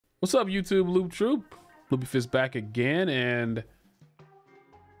What's up, YouTube Loop Troop? LoopyFist back again, and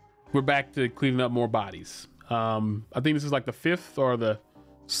we're back to cleaning up more bodies. I think this is like the 5th or the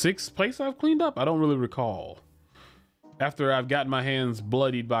 6th place I've cleaned up. I don't really recall. After I've gotten my hands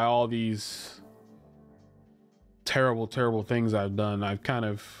bloodied by all these terrible, terrible things I've done, I've kind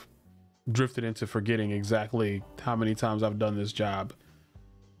of drifted into forgetting exactly how many times I've done this job.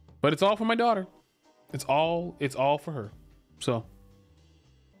 But it's all for my daughter. It's all for her. So,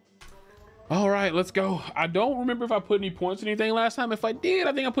 all right, let's go. I don't remember if I put any points or anything last time. If I did,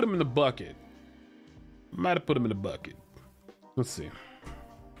 I think I put them in the bucket. Might have put them in the bucket. Let's see.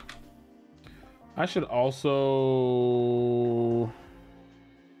 I should also...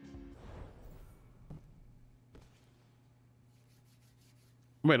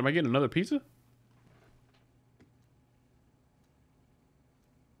 Wait, am I getting another pizza?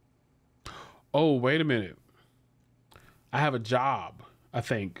 Oh, wait a minute. I have a job, I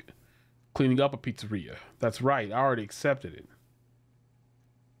think, cleaning up a pizzeria. That's right. I already accepted it.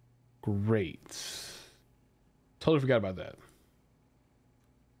 Great. Totally forgot about that.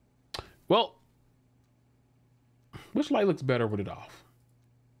 Well, which light looks better with it off?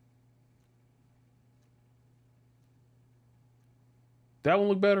 That one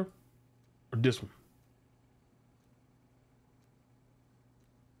look better? Or this one?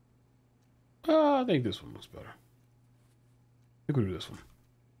 I think this one looks better. I think we'll do this one.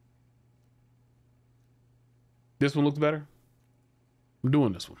 This one looks better? I'm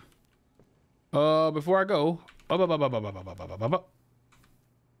doing this one. Before I go...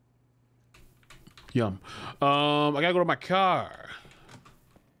 Yum. I gotta go to my car.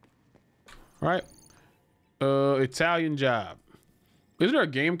 Right? Italian Job. Isn't there a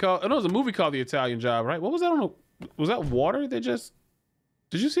game called... Oh, no, there's a movie called The Italian Job, right? What was that on the... Was that water that just...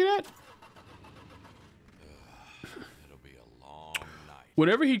 Did you see that? It'll be a long night.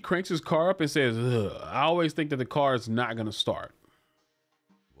 Whenever he cranks his car up and says, ugh, I always think that the car is not going to start.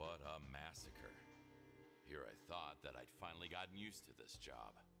 What a massacre. Here I thought that I'd finally gotten used to this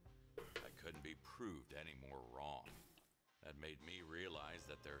job. I couldn't be proved any more wrong. That made me realize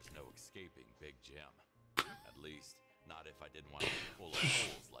that there's no escaping Big Jim. At least, not if I didn't want to be full of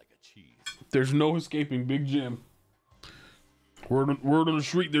holes like a cheese. There's no escaping Big Jim. Word on the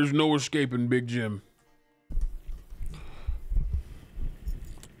street, there's no escaping Big Jim.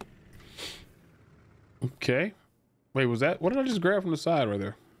 Okay. Wait, was that... What did I just grab from the side right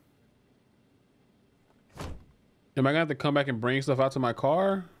there? Am I gonna have to come back and bring stuff out to my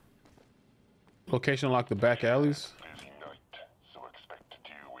car? Location unlock the back alleys. Busy night, so expect to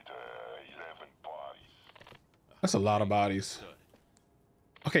deal with 11 bodies. That's a lot of bodies.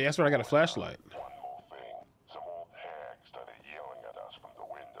 Okay, that's where I got a flashlight. One more thing. Some old hag started yelling at us from the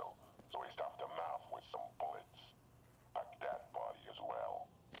window, so we stopped her mouth with some bullets. Pack that body as well.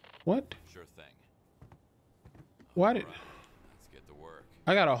 What? Sure thing. Why did... Let's get to work.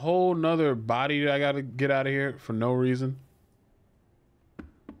 I got a whole nother body that I gotta get out of here for no reason.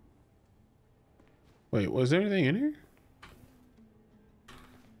 Wait, was there anything in here?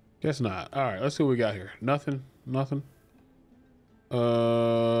 Guess not. All right, let's see what we got here. Nothing. No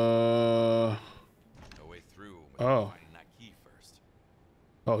way through. Oh. Finding that key first.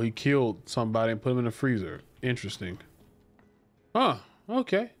 Oh, he killed somebody and put him in the freezer. Interesting. Huh.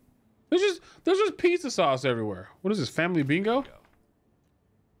 Okay. There's just pizza sauce everywhere. What is this? Family bingo?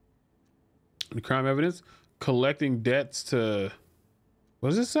 The crime evidence. Collecting debts to... What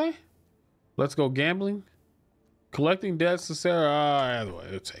does it say? Let's go gambling. Collecting debts to Sarah. Either way,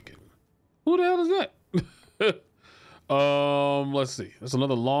 I'll take it. Who the hell is that? Let's see. There's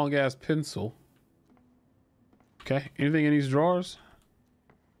another long ass pencil. Okay. Anything in these drawers?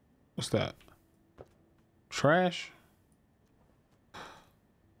 What's that? Trash.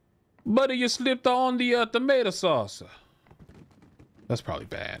 Buddy, you slipped on the tomato sauce. That's probably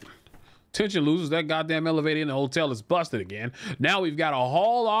bad. Attention losers, that goddamn elevator in the hotel is busted again. Now we've got to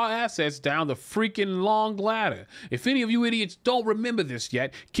haul our assets down the freaking long ladder. If any of you idiots don't remember this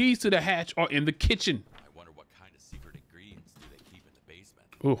yet, keys to the hatch are in the kitchen. I wonder what kind of secret ingredients do they keep in the basement.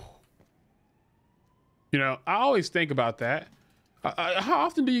 Ooh. You know, I always think about that. How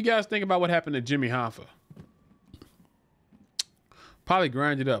often do you guys think about what happened to Jimmy Hoffa? Probably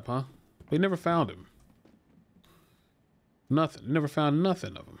grinded up, huh? They never found him. Nothing. Never found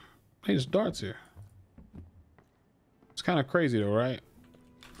nothing of him. Hey, there's darts here. It's kind of crazy though, right?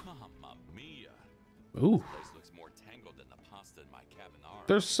 Mamma mia. Ooh. This place looks more tangled than the pasta in my carbonara.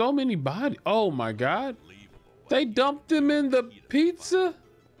 There's so many bodies. Oh my God. Unbelievable. They dumped him in the pizza?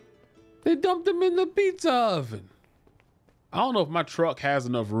 They dumped him in the pizza oven. I don't know if my truck has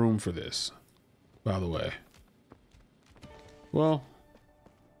enough room for this, by the way. Well,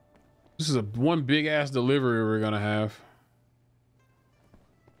 This is a one big ass delivery we're gonna have.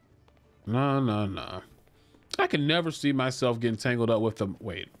 No. I can never see myself getting tangled up with them.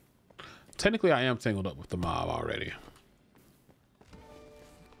 Wait. Technically, I am tangled up with the mob already.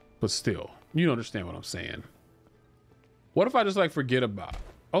 But still, you understand what I'm saying. What if I just like forget about it?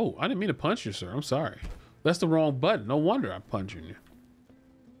 Oh, I didn't mean to punch you, sir. I'm sorry. That's the wrong button. No wonder I'm punching you.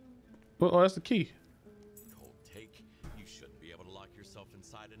 Oh, that's the key. Cold take. You shouldn't be able to lock yourself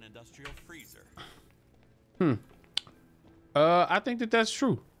inside an industrial freezer. I think that's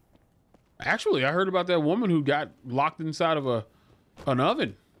true. Actually, I heard about that woman who got locked inside of an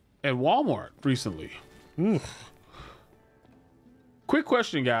oven at Walmart recently. Quick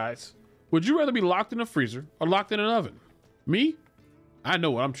question, guys. Would you rather be locked in a freezer or locked in an oven? Me? I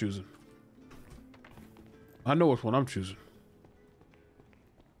know what I'm choosing. I know which one I'm choosing.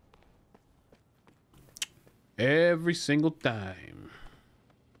 Every single time.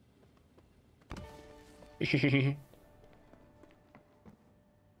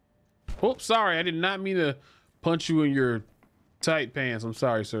 Oh, sorry. I did not mean to punch you in your tight pants. I'm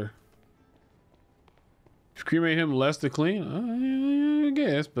sorry, sir. Cremate him less to clean? I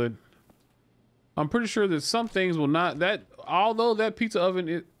guess, but I'm pretty sure that some things will not. That although that pizza oven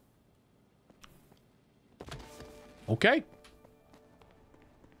is okay.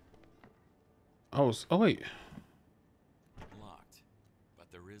 Oh wait. Locked,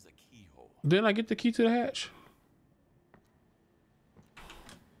 but there is a keyhole. Didn't I get the key to the hatch?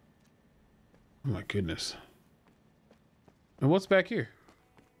 Oh my goodness. And what's back here?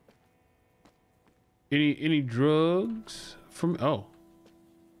 Any drugs from? Oh,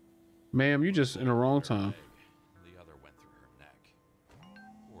 ma'am, you just in the wrong time. The other went through her neck.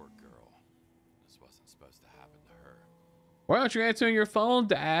 Poor girl. This wasn't supposed to happen to her. Why aren't you answering your phone,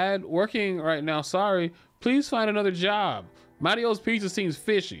 Dad? Working right now. Sorry. Please find another job. Mario's Pizza seems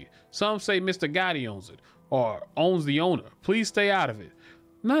fishy. Some say Mr. Gotti owns it or owns the owner. Please stay out of it.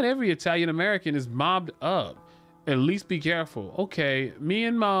 Not every Italian American is mobbed up. At least be careful. Okay, me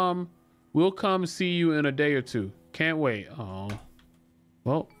and Mom will come see you in a day or two. Can't wait. Oh,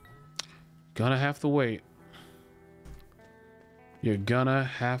 well, gonna have to wait. You're gonna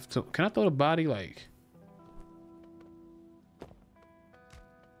have to. Can I throw the body like?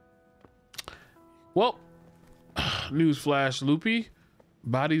 Well, newsflash, Loopy.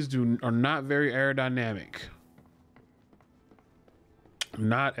 Bodies are not very aerodynamic.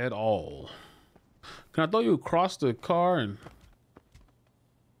 Not at all. Can I throw you across the car and,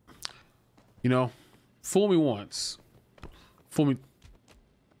 you know, fool me once. Fool me.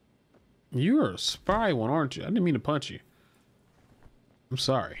 You're a spry one, aren't you? I didn't mean to punch you. I'm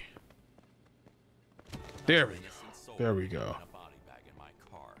sorry. There we go. There we go. A body bag in my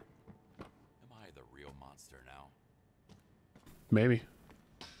car. Am I the real monster now? Maybe.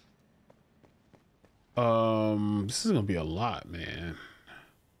 This is gonna be a lot, man.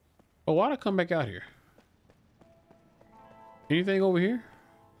 Oh, why'd I come back out here? Anything over here?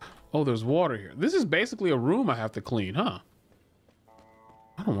 Oh, there's water here. This is basically a room I have to clean, huh?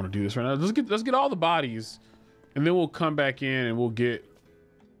 I don't want to do this right now. Let's get all the bodies, and then we'll come back in and we'll get.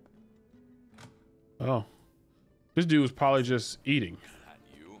 Oh, this dude was probably just eating. Is that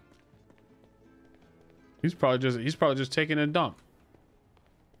you? He's probably just taking a dump.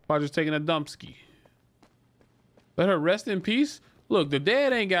 Probably just taking a dump ski. Let her rest in peace. Look, the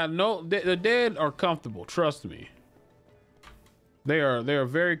dead ain't got no. The dead are comfortable. Trust me. They are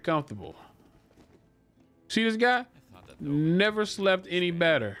very comfortable. See this guy? Never slept any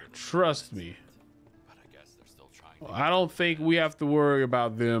better. Trust me. But I guess they're still trying. I don't think we have to worry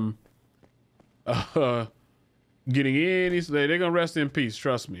about them getting any. They're gonna rest in peace.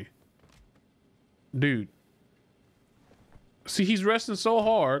 Trust me, dude. See, he's resting so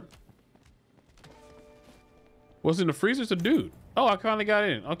hard. What's in the freezer? It's a dude. Oh, I finally got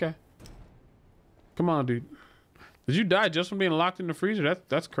in. Okay. Come on, dude. Did you die just from being locked in the freezer?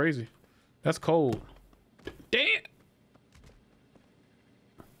 That's crazy. That's cold. Damn.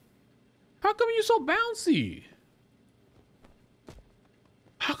 How come you so bouncy?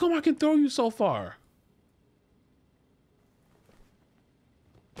 How come I can throw you so far?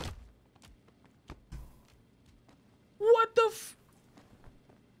 What the f...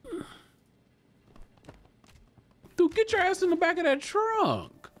 Dude, get your ass in the back of that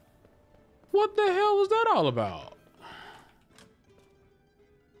trunk. What the hell was that all about?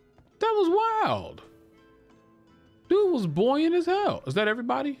 That was wild. Dude was buoyant as hell. Is that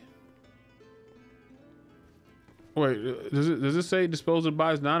everybody? Wait, does it say disposed of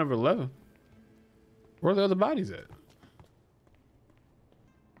bodies 9 of 11? Where are the other bodies at?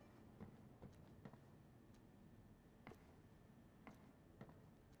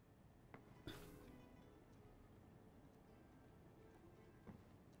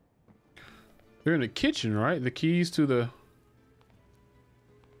 They're in the kitchen, right? The keys to the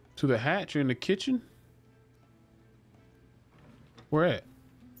hatch are in the kitchen. Where at?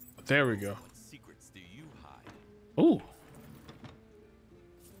 There we go. What secrets do you hide? Ooh.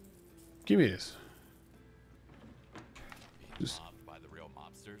 Give me this. Being mobbed by the real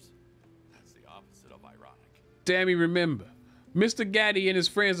mobsters? That's the opposite of ironic. Dammy, remember, Mr. Gaddy and his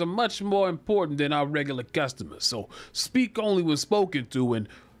friends are much more important than our regular customers, so speak only when spoken to and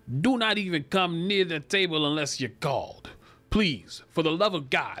do not even come near the table unless you're called. Please, for the love of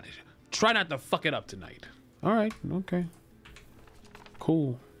God, try not to fuck it up tonight. All right, okay.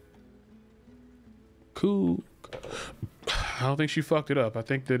 Cool. Cool. I don't think she fucked it up. I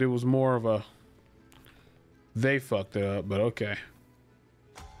think that it was more of a they fucked it up, but okay.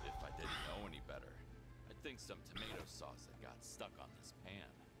 If I didn't know any better, I'd think some tomato sauce had got stuck on this pan.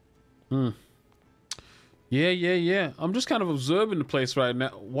 Yeah. I'm just kind of observing the place right now.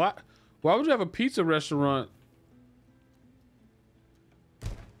 Why would you have a pizza restaurant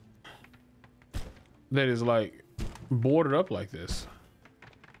that is like boarded up like this?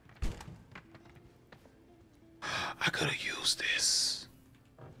 I could have used this.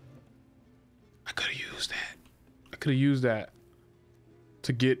 I could have used that. I could have used that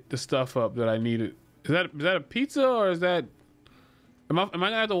to get the stuff up that I needed. Is that a pizza or is that? Am I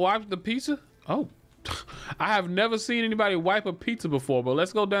gonna have to wipe the pizza? Oh, I have never seen anybody wipe a pizza before. But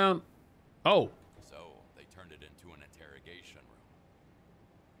let's go down. Oh. So they turned it into an interrogation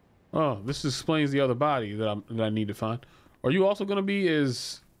room. Oh, this explains the other body that I need to find. Are you also gonna be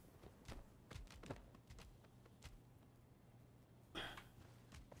as?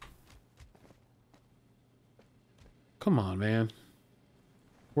 Come on, man.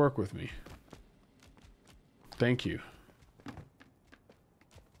 Work with me. Thank you.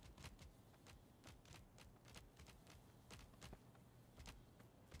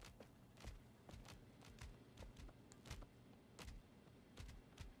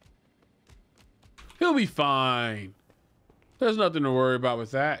 He'll be fine. There's nothing to worry about with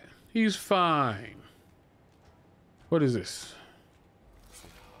that. He's fine. What is this?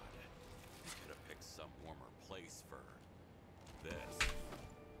 Could have picked some warmer place for this.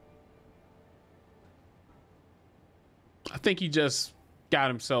 I think he just got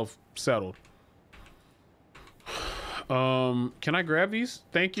himself settled. Can I grab these?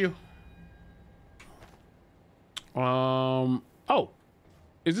 Thank you. Oh,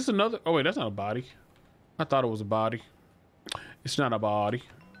 is this another? Oh wait, that's not a body. I thought it was a body. It's not a body.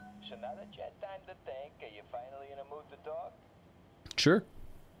 So now that you had time to think, are you finally in a mood to talk? Sure.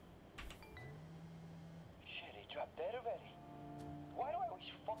 Shit, he dropped dead already. Why do I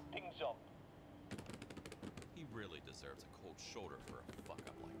always fuck things up? He really deserves a cold shoulder for a fuck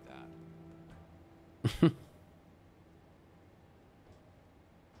up like that.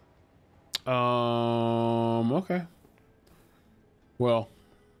 Okay. Well,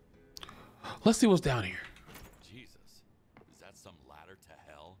 let's see what's down here. Jesus, is that some ladder to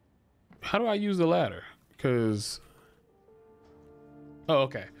hell? How do I use the ladder? Because... Oh,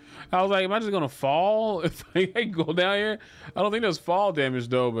 okay. I was like, am I just gonna fall if I go down here? I don't think there's fall damage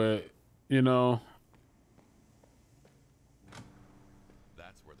though, but you know.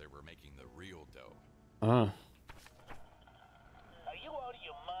 That's where they were making the real dough. Uh. Are you out of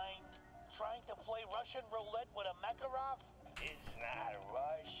your mind? Trying to play Russian roulette with a Makarov? It's not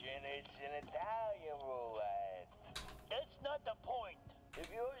Russian, it's an Italian roulette. That's not the point. If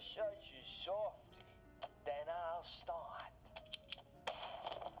you're such a softy, then I'll start.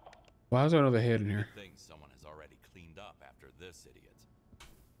 Why is there another head in here? I think someone has already cleaned up after this idiot.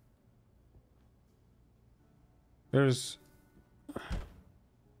 There's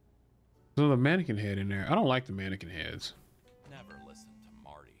another mannequin head in there. I don't like the mannequin heads. Never listen to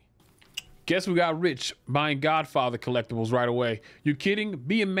Marty. Guess we got rich buying Godfather collectibles right away. You kidding?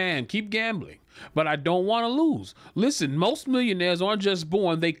 Be a man. Keep gambling. But I don't want to lose. Listen, most millionaires aren't just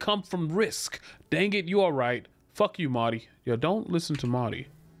born. They come from risk. Dang it, you all right. Fuck you, Marty. Yo, don't listen to Marty.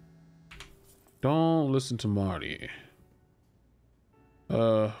 Don't listen to Marty.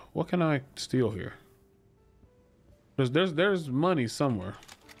 What can I steal here? There's money somewhere.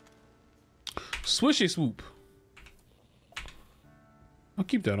 Swishy swoop. I'll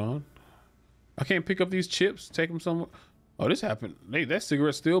keep that on. I can't pick up these chips, take them somewhere. Oh, this happened. Hey, that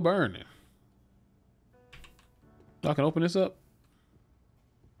cigarette's still burning. I can open this up.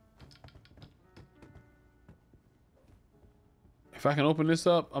 If I can open this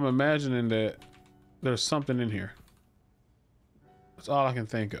up, I'm imagining that there's something in here. That's all I can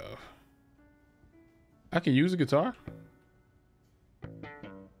think of. I can use a guitar.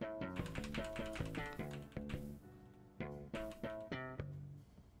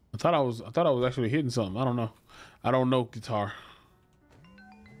 thought I was actually hitting something. I don't know. I don't know guitar.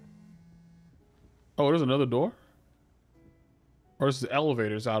 Oh, there's another door? Or is the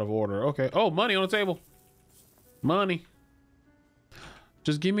elevator's out of order? Okay. Oh, money on the table. Money.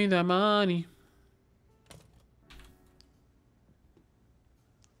 Just give me that money.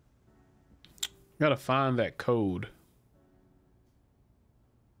 Gotta find that code.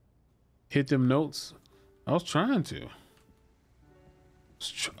 Hit them notes. I was trying to.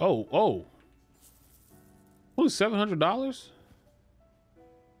 Oh. Only $700?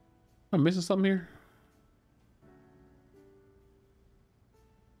 I'm missing something here.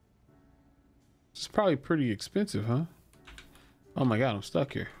 It's probably pretty expensive, huh? Oh my God, I'm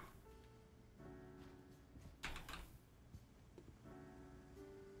stuck here.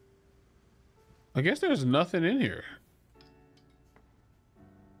 I guess there's nothing in here.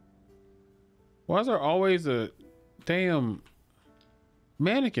 Why is there always a damn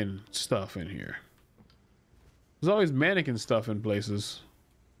mannequin stuff in here? There's always mannequin stuff in places.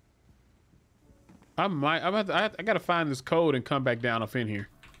 I gotta find this code and come back down up in here.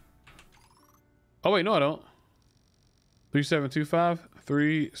 Oh wait, no I don't. 3725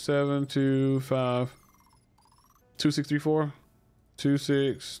 3725 2634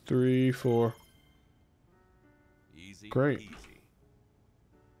 2634. Easy. Great. Easy.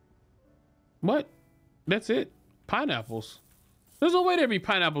 What? That's it? Pineapples? There's no way there'd be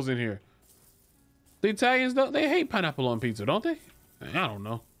pineapples in here. The Italians, though, they hate pineapple on pizza, don't they? I don't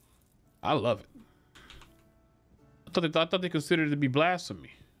know. I love it. I thought they considered it to be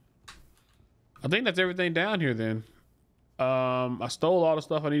blasphemy. I think that's everything down here then. I stole all the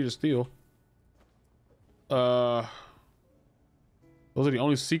stuff I needed to steal. Those are the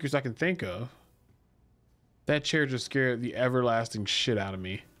only secrets I can think of. That chair just scared the everlasting shit out of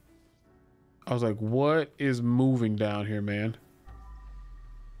me. I was like, what is moving down here, man?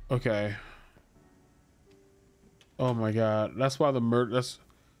 Okay. Oh my God. That's why the murder,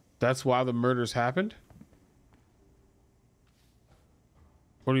 that's why the murders happened?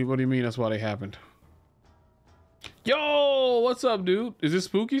 What do you mean that's why they happened? Yo, what's up, dude? Is this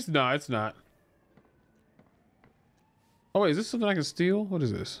spooky? No, it's not. Oh wait, is this something I can steal? What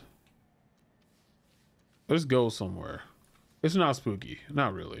is this? Let's go somewhere. It's not spooky.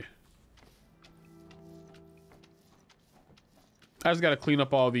 Not really. I just gotta clean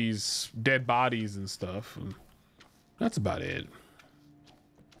up all these dead bodies and stuff. And that's about it.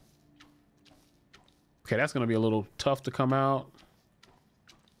 Okay, that's gonna be a little tough to come out.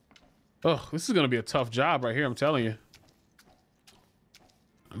 Oh, this is gonna be a tough job right here, I'm telling you.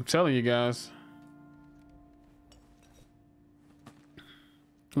 I'm telling you guys.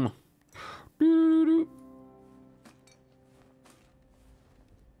 Come on. Doo-doo-doo.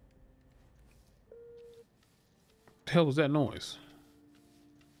 What the hell was that noise?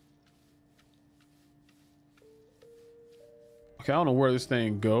 Okay, I don't know where this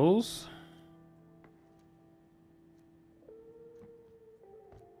thing goes.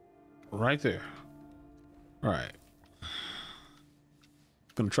 Right there. All right.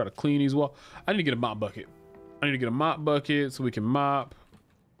 Gonna try to clean these walls. I need to get a mop bucket. I need to get a mop bucket so we can mop.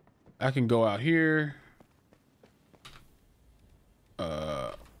 I can go out here.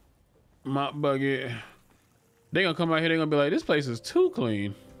 Mop bucket. They gonna come out here. They gonna be like, this place is too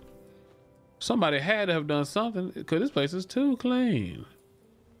clean. Somebody had to have done something because this place is too clean.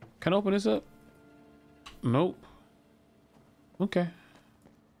 Can I open this up? Nope. Okay.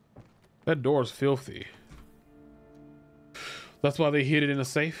 That door is filthy. That's why they hid it in a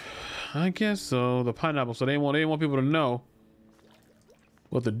safe. I guess so. The pineapple. So they didn't want people to know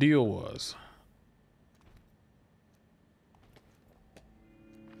what the deal was.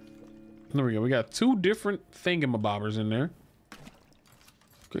 There we go. We got 2 different thingamabobbers in there.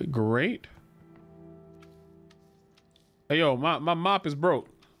 Okay, great. Hey yo, my mop is broke.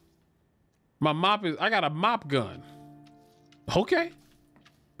 My mop is. I got a mop gun. Okay.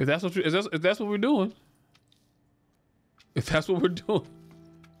 If that's what if that's what we're doing. If that's what we're doing.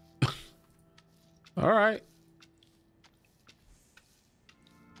 All right.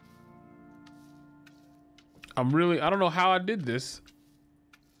 I don't know how I did this.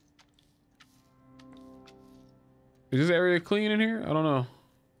 Is this area clean in here? I don't know.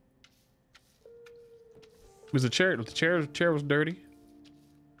 Was the chair was dirty?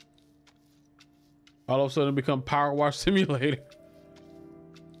 All of a sudden become power wash simulator.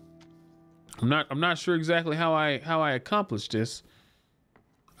 I'm not sure exactly how I accomplished this.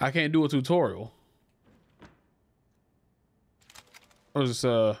 I can't do a tutorial. What is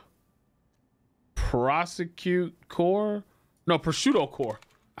this? Prosecute core? No, prosciutto core.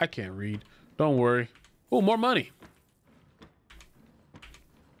 I can't read. Don't worry. Oh, more money.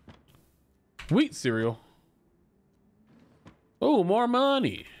 Wheat cereal. Oh, more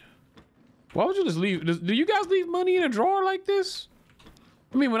money. Why would you just leave? Do you guys leave money in a drawer like this?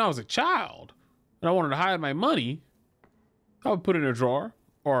 I mean, when I was a child and I wanted to hide my money, I would put it in a drawer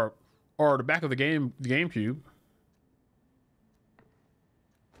or the back of the GameCube.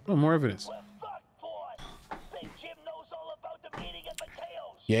 Oh, more evidence. We're fucked, boss. Say Jim knows all about the meeting at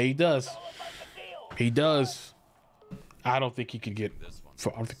Mateo's. Yeah, he does. All about the deal. He does. I don't think he could get. This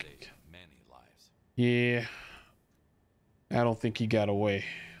one I don't think. saved many lives. Yeah. I don't think he got away.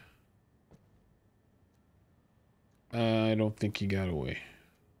 I don't think he got away.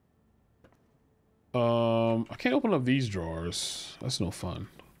 I can't open up these drawers. That's no fun.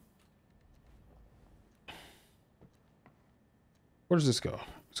 Where does this go?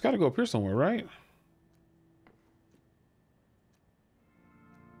 It's got to go up here somewhere, right?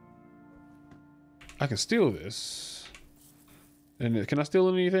 I can steal this. And can I steal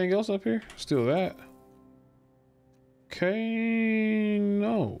anything else up here? Steal that. Okay,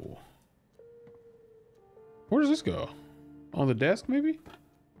 no. Where does this go? On the desk, maybe?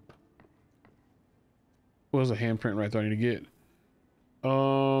 Well, there's a handprint right there I need to get.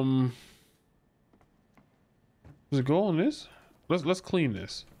 Does it go on this? Let's clean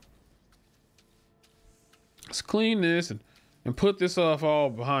this. Let's clean this and put this off all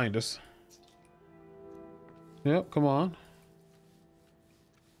behind us. Yep, come on.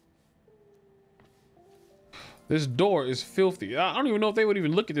 This door is filthy. I don't even know if they would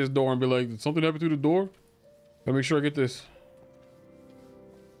even look at this door and be like, did something happen through the door? Gotta make sure I get this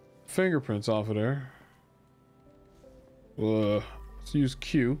fingerprints off of there. Let's use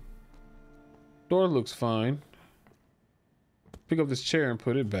Q. Door looks fine. Pick up this chair and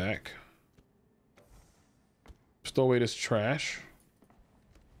put it back. Stow away this trash.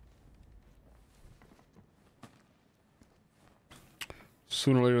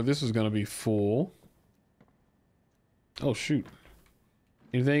 Sooner or later, this is gonna be full. Oh shoot!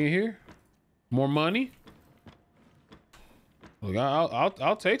 Anything in here? More money? Look,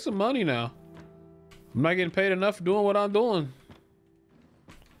 I'll take some money now. I'm not getting paid enough for doing what I'm doing.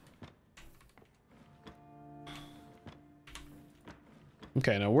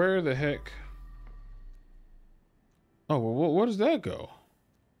 Okay, now where the heck? Oh, well, where does that go?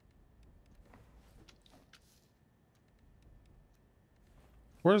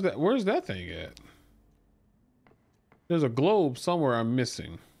 Where's that thing at? There's a globe somewhere I'm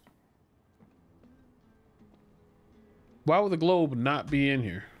missing. Why would the globe not be in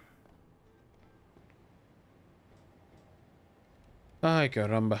here? Ay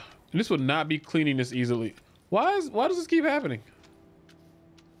caramba. This would not be cleaning this easily. Why does this keep happening?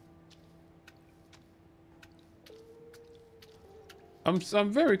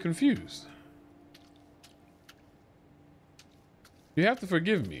 I'm very confused. You have to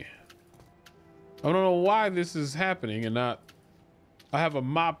forgive me. I don't know why this is happening and not. I have a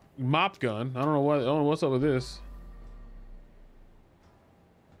mop gun. I don't know what's up with this.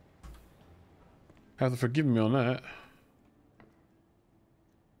 Have to forgive me on that.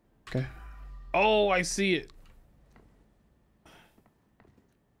 Okay. Oh, I see it.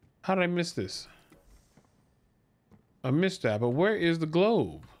 How did I miss this? I missed that, but where is the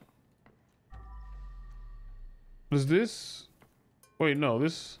globe? Is this? Wait, no,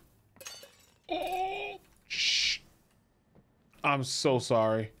 this. Oh, shh. I'm so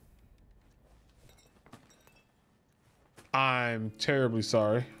sorry. I'm terribly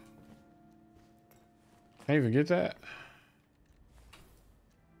sorry. Can't even get that.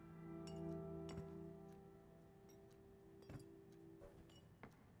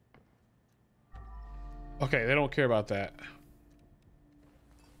 Okay, they don't care about that.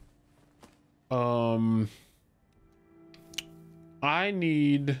 I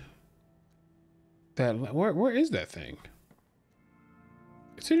need that. Where is that thing?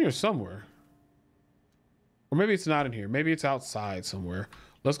 It's in here somewhere. Or maybe it's not in here. Maybe it's outside somewhere.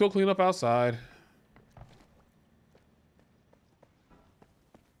 Let's go clean up outside.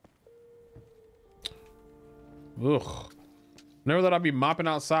 Ugh. Never thought I'd be mopping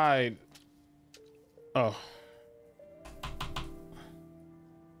outside. Oh.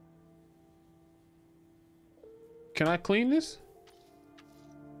 Can I clean this?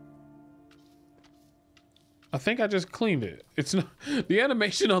 I think I just cleaned it. It's not, the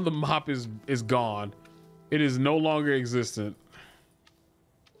animation on the mop is gone. It is no longer existent.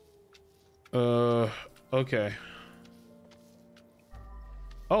 Okay.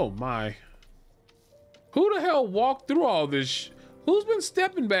 Oh my. Who the hell walked through all this? Who's been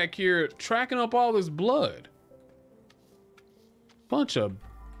stepping back here, tracking up all this blood? Bunch of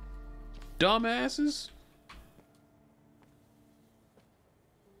dumbasses.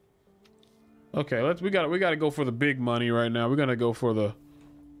 Okay, we gotta go for the big money right now. We're gonna go for the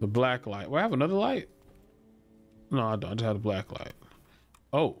black light. Well, I have another light? No, I don't. I just have the black light.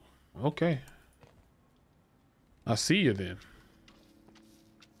 Oh, okay. I see you then.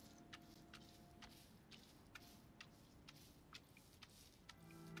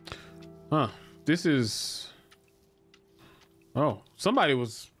 Huh. This is... Oh, somebody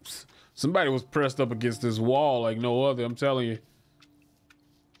was pressed up against this wall like no other. I'm telling you.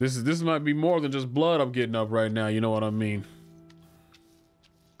 This might be more than just blood I'm getting up right now. You know what I mean?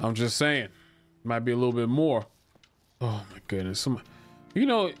 I'm just saying. Might be a little bit more. Oh my goodness. You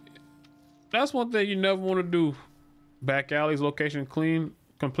know, that's one thing you never want to do. Back alley's location clean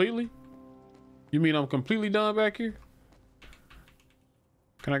completely? You mean I'm completely done back here?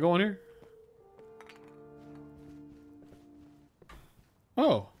 Can I go in here?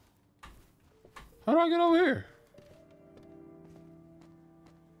 Oh. How do I get over here?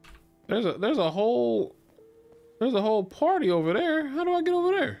 There's a whole party over there. How do I get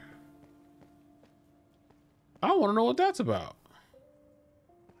over there? I want to know what that's about.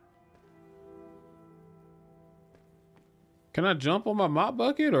 Can I jump on my mop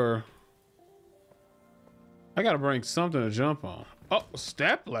bucket or? I gotta bring something to jump on. Oh,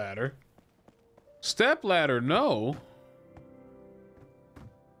 step ladder. Step ladder, no.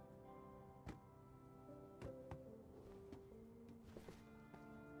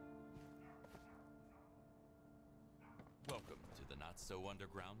 Welcome to the Not So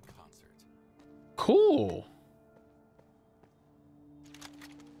Underground concert. Cool.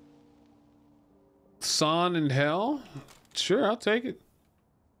 Son in hell? Sure, I'll take it.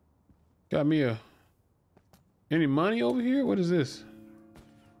 Got me any money over here? What is this?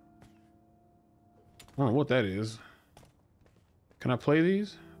 I don't know what that is. Can I play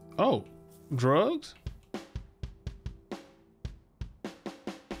these? Oh, drugs?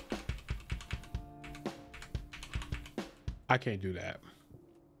 I can't do that.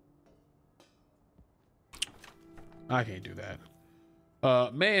 I can't do that.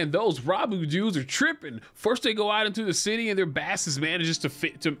 Man, those Rabu Jews are tripping. First they go out into the city and their basses manages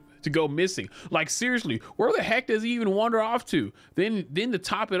to go missing. Like seriously, where the heck does he even wander off to? Then to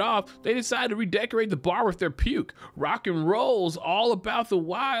top it off, they decide to redecorate the bar with their puke. Rock and roll's all about the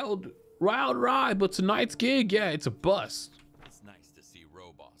wild ride, but tonight's gig, yeah, it's a bust. It's nice to see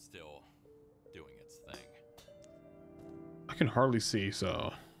Robot still doing its thing. I can hardly see,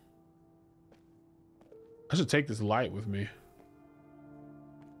 so I should take this light with me.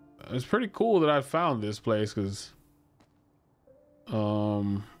 It's pretty cool that I found this place because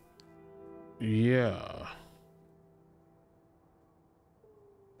yeah.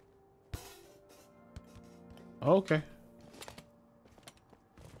 Okay.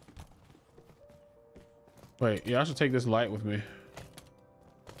 Wait, yeah, I should take this light with me.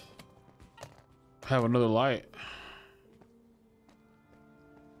 Have another light.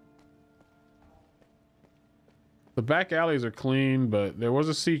 The back alleys are clean, but there was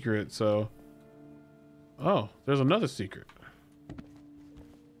a secret, so... Oh, there's another secret.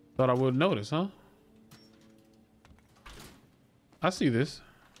 Thought I would notice, huh? I see this.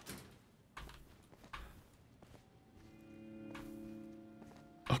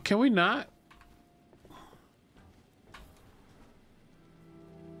 Oh, can we not?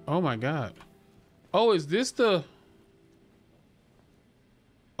 Oh my God. Oh, is this the...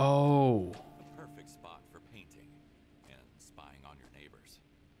 Oh...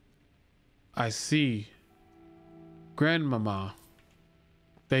 I see. Grandmama.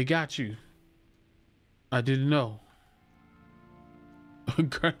 They got you. I didn't know.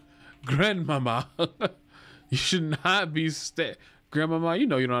 Grandmama. You should not be Grandmama, you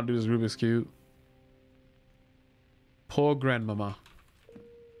know you don't have to do this Rubik's Cube. Poor Grandmama.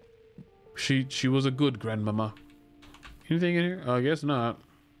 She was a good grandmama. Anything in here? I guess not.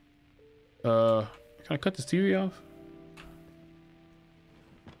 Can I cut this TV off?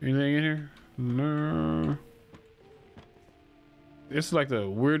 Anything in here? No. This is like the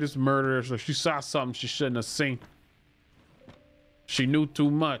weirdest murder. So she saw something she shouldn't have seen. She knew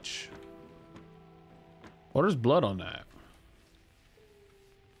too much. Oh, there's blood on that.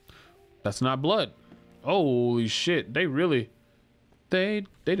 That's not blood. Holy shit. They really... They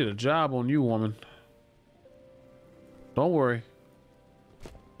did a job on you, woman. Don't worry.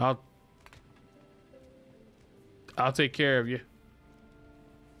 I'll take care of you.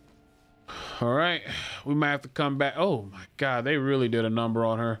 All right, we might have to come back. Oh my God, they really did a number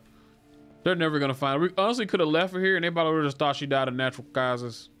on her. They're never gonna find her. We honestly could have left her here and they probably would have just thought she died of natural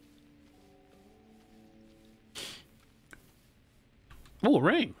causes. Oh, a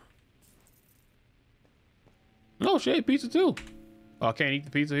ring. No, she ate pizza too. Oh, I can't eat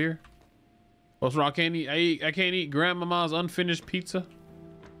the pizza here. What's wrong? I can't eat grandmama's unfinished pizza.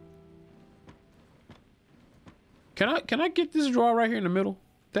 Can I get this drawer right here in the middle?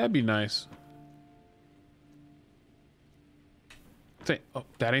 That'd be nice. Oh,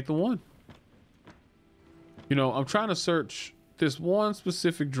 that ain't the one. You know, I'm trying to search this one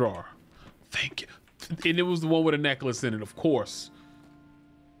specific drawer. Thank you. And it was the one with a necklace in it, of course.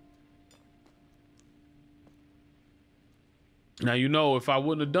 Now, you know, if I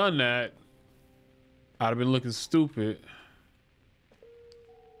wouldn't have done that, I'd have been looking stupid.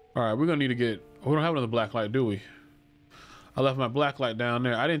 All right, we're gonna need to get, we don't have another black light, do we? I left my black light down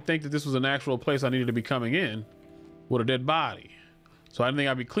there. I didn't think that this was an actual place I needed to be coming in with a dead body. So I didn't think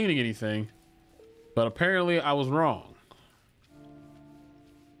I'd be cleaning anything, but apparently I was wrong.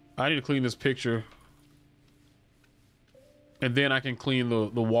 I need to clean this picture, and then I can clean the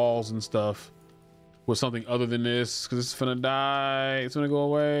walls and stuff with something other than this, because it's gonna die. It's gonna go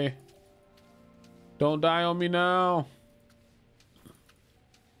away. Don't die on me now.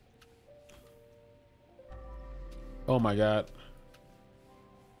 Oh my God.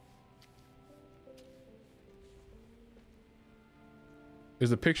 Is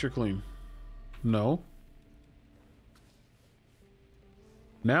the picture clean? No.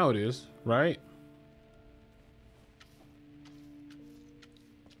 Now it is, right?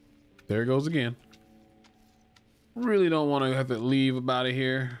 There it goes again. Really don't want to have to leave about it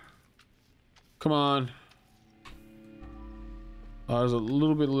here. Come on. There's a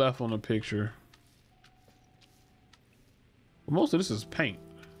little bit left on the picture. Most of this is paint.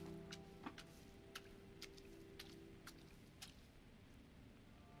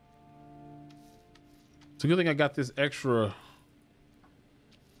 It's a good thing I got this extra.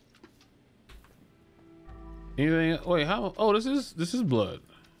 Anything? Wait, how? Oh, this is blood.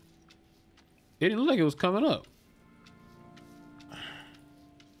 It didn't look like it was coming up.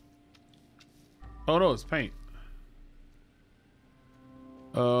 Oh no, it's paint.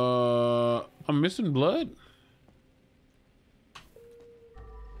 I'm missing blood.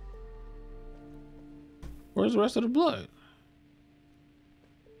 Where's the rest of the blood?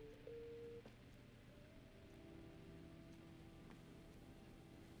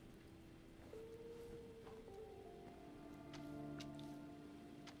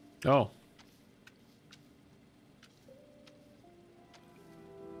 Oh.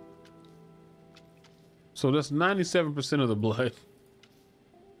 So that's 97% of the blood.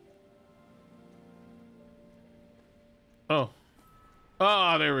 Oh.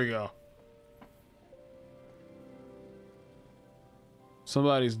 Ah, there we go.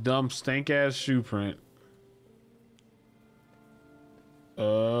 Somebody's dumb stank ass shoe print.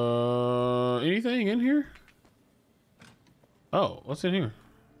 Anything in here? Oh, what's in here?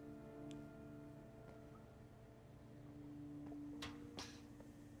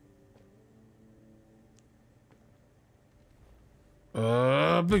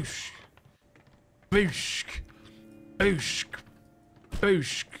 Boosh. Boosh. Boosh.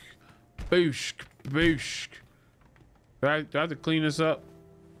 Boosh. Boosh. Boosh. Do I have to clean this up?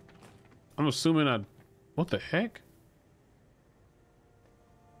 I'm assuming what the heck?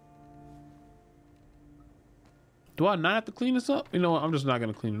 Do I not have to clean this up? You know what? I'm just not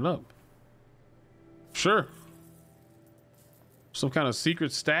gonna clean it up. Sure. Some kind of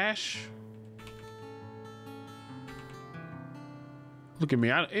secret stash? Look at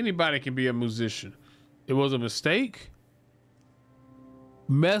me. Anybody can be a musician. It was a mistake.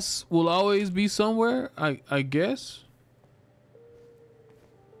 Mess will always be somewhere, I guess.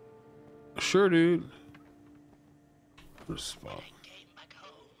 Sure, dude. Respond. When I came back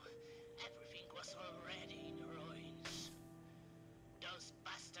home, everything was already in ruins. Those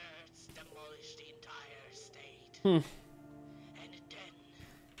bastards demolished the entire state. And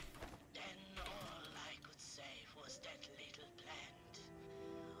then all I could save was that little plant.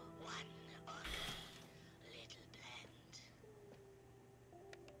 One only little plant.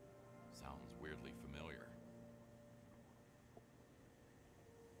 Sounds weirdly familiar.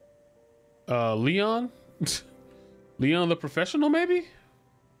 Leon? Leon the professional, maybe?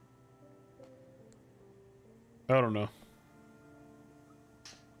 I don't know.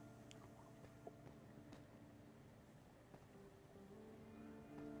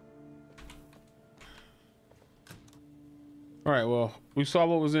 All right, well, we saw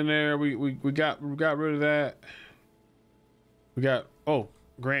what was in there. We got rid of that. We got, oh,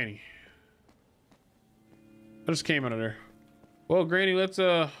 Granny. I just came out of there. Well, Granny, let's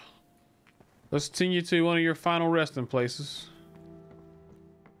send you to one of your final resting places.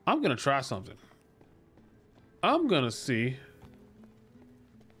 I'm gonna try something. I'm gonna see.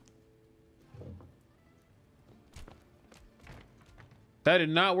 That did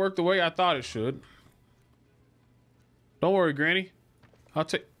not work the way I thought it should. Don't worry, Granny. I'll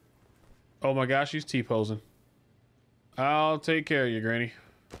take... Oh my gosh, she's T-posing. I'll take care of you, Granny.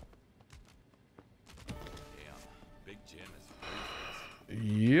 Damn, Big Jim is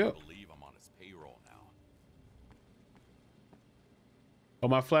ruthless. Yep. I believe I'm on his payroll now. Oh,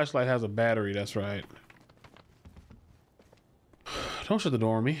 my flashlight has a battery. That's right. Don't shut the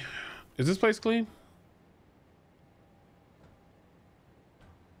door on me. Is this place clean?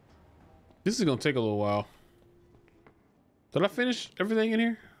 This is gonna take a little while. Did I finish everything in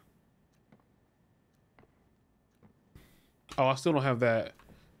here? Oh, I still don't have that.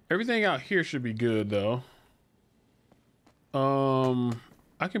 Everything out here should be good though.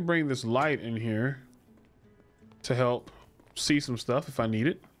 I can bring this light in here to help see some stuff if I need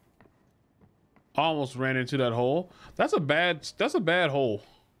it. Almost ran into that hole. That's a bad hole.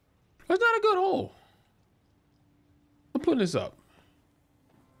 That's not a good hole. I'm putting this up.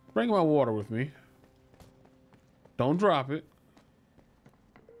 Bring my water with me. Don't drop it.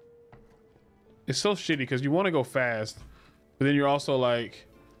 It's so shitty because you want to go fast, but then you're also like,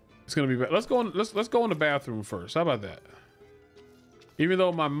 it's gonna be bad. Let's go in the bathroom first. How about that? Even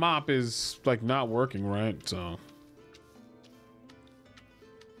though my mop is like not working right, so.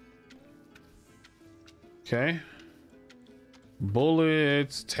 Okay.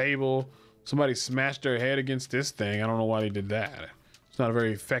 Bullets, table. Somebody smashed their head against this thing. I don't know why they did that. It's not a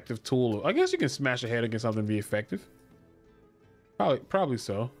very effective tool. I guess you can smash a head against something and be effective. Probably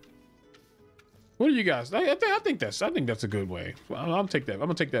so. What do you guys? I think that's a good way. I'll take that. I'm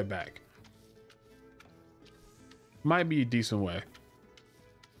gonna take that back. Might be a decent way.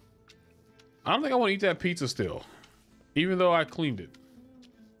 I don't think I want to eat that pizza still, even though I cleaned it.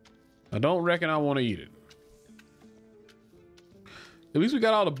 I don't reckon I want to eat it. At least we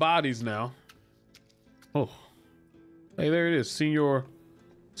got all the bodies now. Oh, hey, there it is, Signor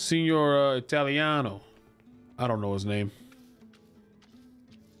Italiano. I don't know his name.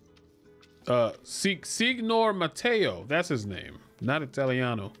 Signor Matteo. That's his name, not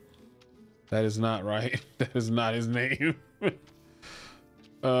Italiano. That is not right. That is not his name.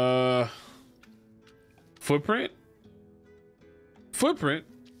 Footprint.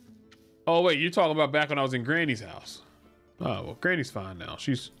 Oh wait, you're talking about back when I was in Granny's house. Oh well, Granny's fine now.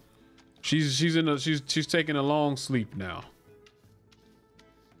 She's taking a long sleep now.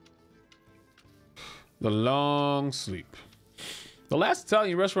 The long sleep. The last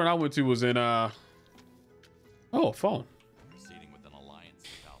Italian restaurant I went to was in oh, phone. Proceeding with an alliance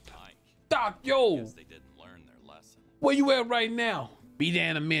without Mike. Doc, yo, Guess they didn't learn their lesson. where you at right now? Be there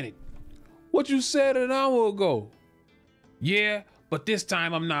in a minute. What you said an hour ago? Yeah, but this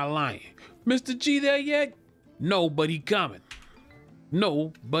time I'm not lying. Mr. G there yet? Nobody coming.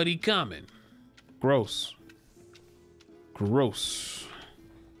 Nobody coming. Gross. Gross.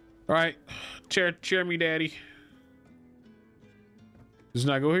 All right, chair me, daddy. Does it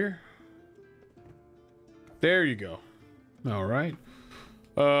not go here? There you go. All right.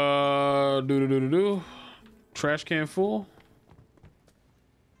 Trash can full.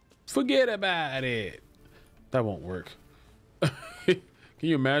 Forget about it. That won't work. Can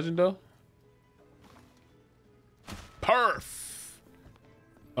you imagine though? Perf.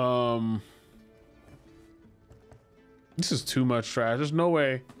 This is too much trash. There's no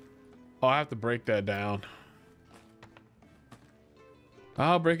way. Oh, I have to break that down.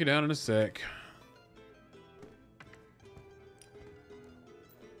 I'll break it down in a sec.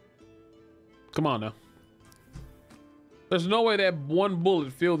 Come on now. There's no way that one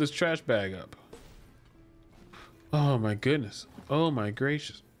bullet filled this trash bag up. Oh my goodness. Oh my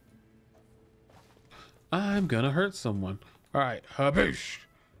gracious. I'm gonna hurt someone. All right. Haboosh.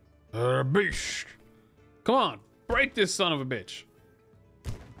 Haboosh. Come on. Break this son of a bitch.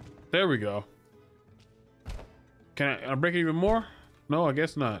 There we go. Can I break it even more? No, I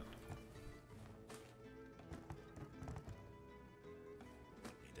guess not.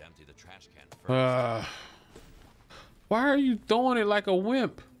 Need to empty the trash can first. Why are you throwing it like a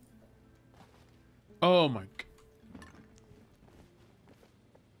wimp? Oh my.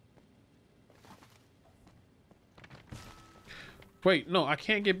 Wait, no, I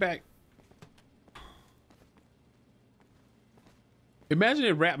can't get back. Imagine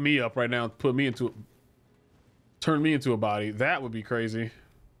it wrapped me up right now and put me into, turn me into a body. That would be crazy.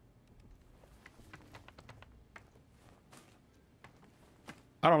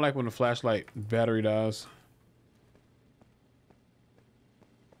 I don't like when the flashlight battery dies.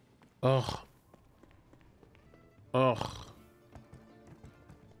 Ugh. Ugh.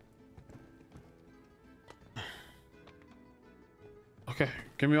 Okay,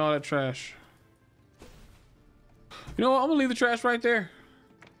 give me all that trash. You know what? I'm gonna leave the trash right there.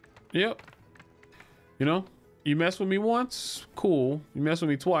 Yep. You know, you mess with me once, cool. You mess with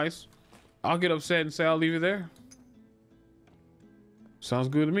me twice, I'll get upset and say I'll leave it there. Sounds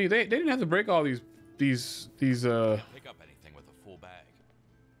good to me. They didn't have to break all these Pick up anything with a full bag.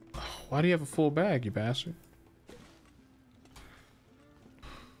 Why do you have a full bag, you bastard?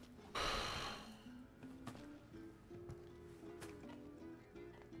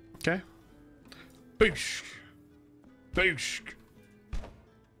 Okay. Boosh. Boosh.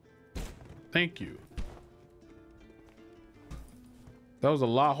 Thank you. That was a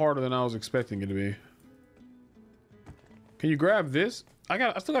lot harder than I was expecting it to be. Can you grab this?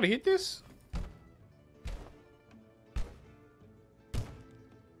 I still gotta hit this? No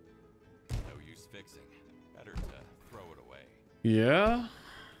use fixing. Better to throw it away. Yeah.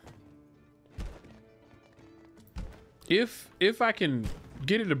 If I can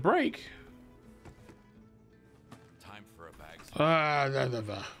get it to break. Time for a bag.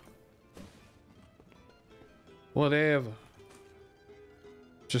 Whatever.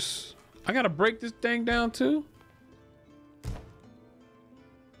 Just, I gotta break this thing down too.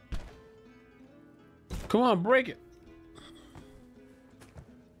 Come on, break it.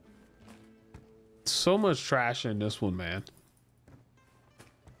 So much trash in this one, man.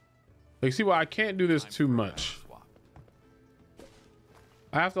 Like, see why I can't do this too much.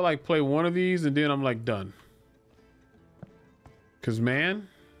 I have to like play one of these and then I'm like done. Cause man,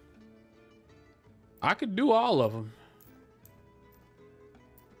 I could do all of them,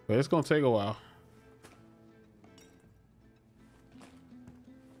 but it's gonna take a while.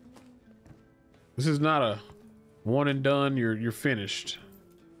 This is not a one and done. You're finished.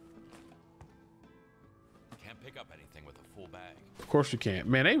 Can't pick up anything with a full bag. Of course you can't.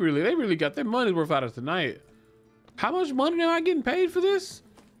 Man, they really got their money's worth out of tonight. How much money am I getting paid for this?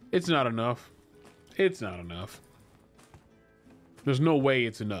 It's not enough. It's not enough. There's no way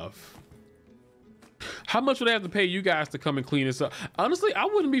it's enough. How much would I have to pay you guys to come and clean this up? Honestly, I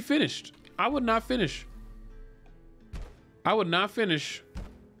wouldn't be finished. I would not finish. I would not finish.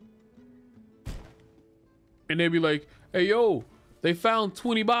 And they'd be like, hey, yo, they found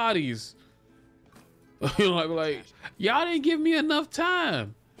 20 bodies. You know, I'd be like, y'all didn't give me enough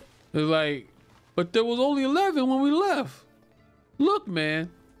time. It's like, but there was only 11 when we left. Look,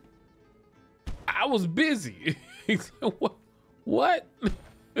 man, I was busy. What?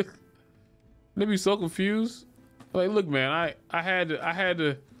 They'd be so confused. Like, look, man, I had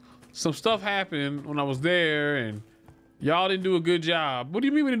to, some stuff happened when I was there and y'all didn't do a good job. What do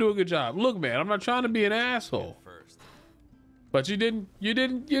you mean we didn't do a good job? Look, man, I'm not trying to be an asshole. But you didn't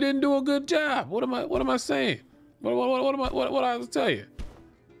do a good job. What am I saying? What I was tell you?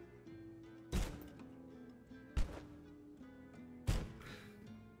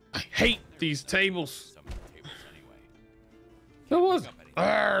 I hate these tables. There was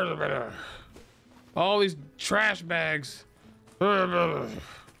all these trash bags.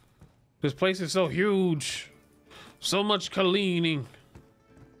 This place is so huge. So much cleaning.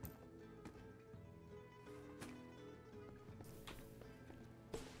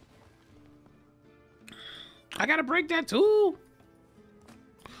 I gotta break that too.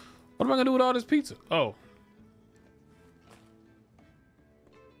 What am I gonna do with all this pizza? Oh.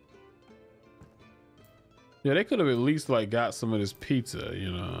 Yeah, they could have at least like got some of this pizza,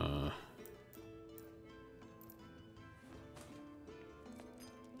 you know.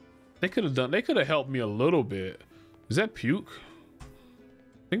 They could have helped me a little bit. Is that puke? I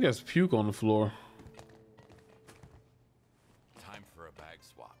think that's puke on the floor. Time for a bag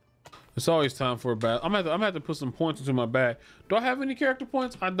swap. It's always time for a bag. I'm gonna have to put some points into my bag. Do I have any character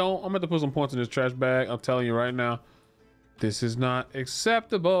points? I don't. I'm gonna have to put some points in this trash bag. I'm telling you right now, this is not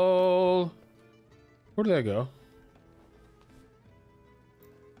acceptable. Where did that go?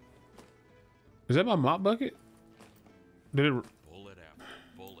 Is that my mop bucket? Did it? Bullet after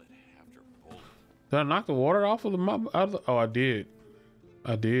bullet after bullet. Did I knock the water off of the mop? Oh, I did.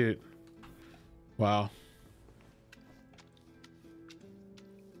 I did. Wow.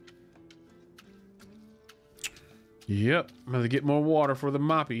 Yep. I'm gonna get more water for the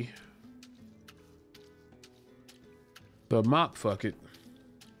moppy. The mop fuck it.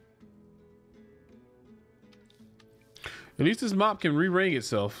 At least this mop can re-ring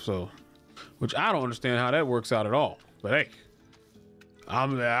itself, so, which I don't understand how that works out at all. But hey, I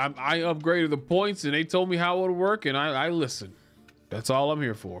upgraded the points and they told me how it would work and I listened. That's all I'm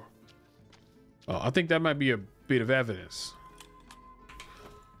here for. Oh, I think that might be a bit of evidence.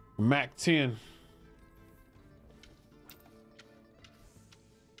 Mac 10.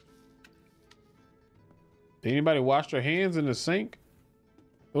 Did anybody wash their hands in the sink?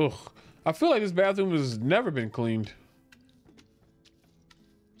 Ugh. I feel like this bathroom has never been cleaned.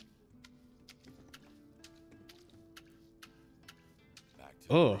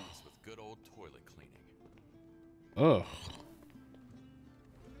 Ugh. with good old toilet cleaning. Ugh.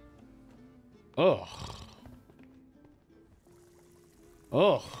 Ugh.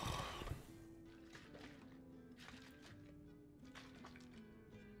 Ugh.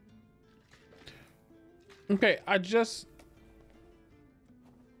 Okay,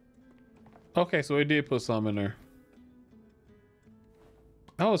 okay, so it did put some in there.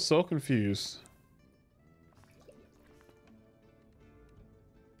 I was so confused.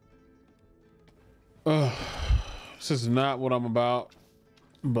 Ugh. This is not what I'm about,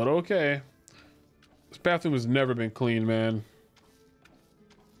 but okay. This bathroom has never been clean, man.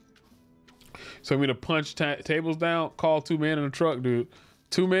 So I'm gonna punch tables down, call 2 men in a truck, dude.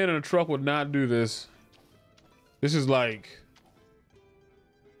 2 men in a truck would not do this. This is like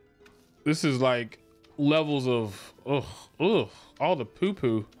levels of all the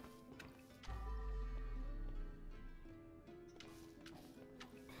poo-poo.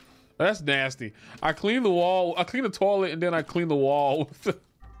 That's nasty. I clean the wall, I clean the toilet, and then I clean the wall with the...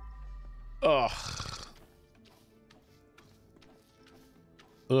 Ugh.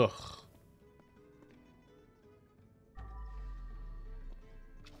 Ugh.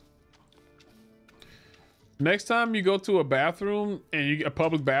 Next time you go to a bathroom and you get a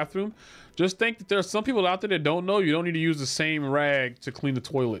public bathroom, just think that there's some people out there that don't know you don't need to use the same rag to clean the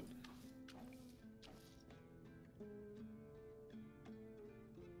toilet.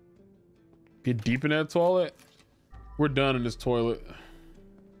 Get deep in that toilet. We're done in this toilet.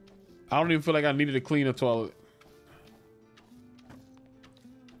 I don't even feel like I needed to clean the toilet.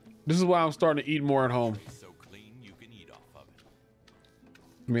 This is why I'm starting to eat more at home. So clean you can eat off of it.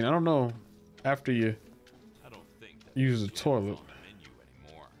 I mean, I don't know. After you I don't think that use the toilet. on the menu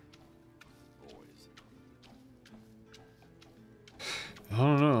anymore. Boys. I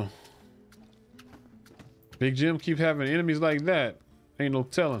don't know. Big Jim keep having enemies like that. Ain't no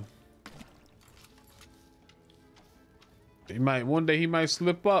telling. One day he might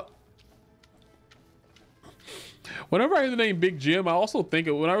slip up. Whenever I hear the name Big Jim, I also think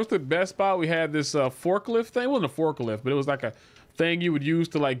of when I was at Best Buy, we had this forklift thing. It wasn't a forklift, but it was like a thing you would use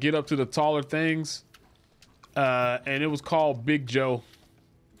to like get up to the taller things. And it was called Big Joe.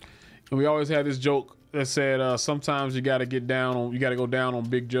 And we always had this joke that said, sometimes you gotta go down on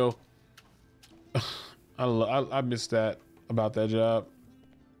Big Joe. I miss that about that job.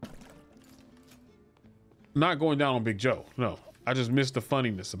 Not going down on Big Joe. No, I just missed the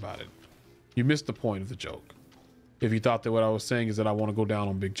funniness about it. You missed the point of the joke. If you thought that what I was saying is that I want to go down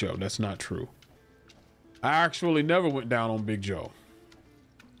on Big Joe, that's not true. I actually never went down on Big Joe.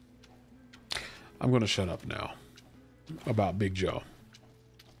 I'm going to shut up now about Big Joe,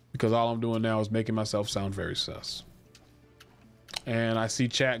 because all I'm doing now is making myself sound very sus. And I see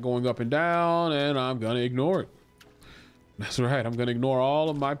chat going up and down, and I'm going to ignore it. That's right. I'm going to ignore all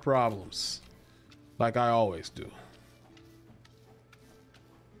of my problems like I always do.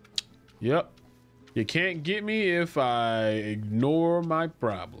 Yep. You can't get me if I ignore my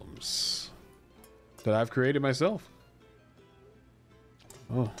problems that I've created myself.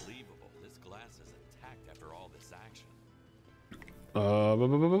 Oh. Unbelievable. This glass is intact after all this action.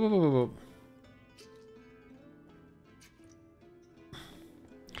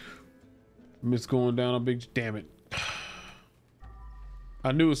 It's going down a big... Damn it.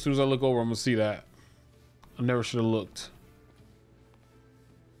 I knew as soon as I look over, I'm going to see that. I never should have looked.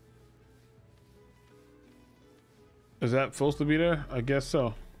 Is that supposed to be there? I guess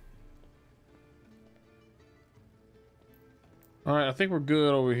so. All right, I think we're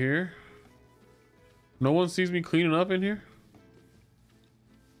good over here. No one sees me cleaning up in here?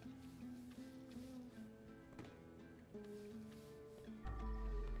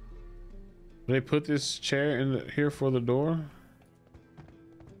 Did they put this chair in here for the door?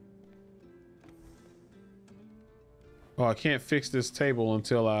 Oh, I can't fix this table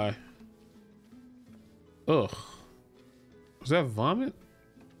until I... Ugh. Was that vomit?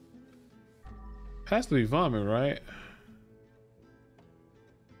 Has to be vomit, right?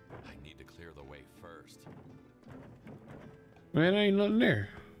 I need to clear the way first. Man, there ain't nothing there.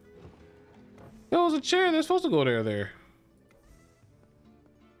 There was a chair that's supposed to go there.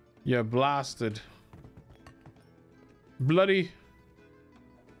 You blasted. Bloody.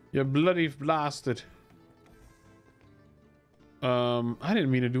 You bloody blasted. I didn't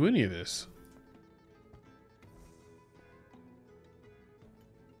mean to do any of this.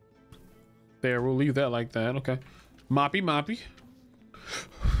 There, we'll leave that like that. Okay. Moppy, moppy.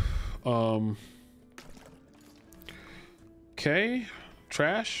 Okay.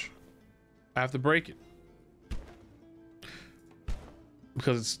 Trash. I have to break it.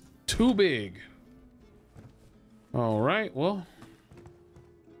 Because it's too big. All right, well.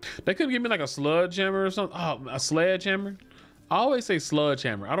 They couldn't give me like a sledgehammer or something. Oh, a sledgehammer. I always say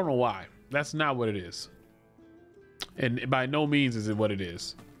sledgehammer. I don't know why. That's not what it is. And by no means is it what it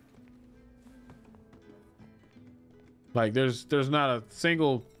is. Like there's not a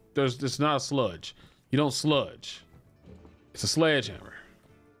single, it's not a sludge. You don't sludge. It's a sledgehammer.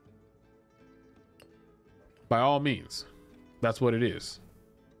 By all means. That's what it is.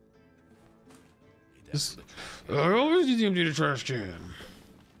 I always need to empty the trash can.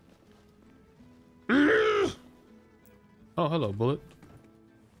 Oh, hello, bullet.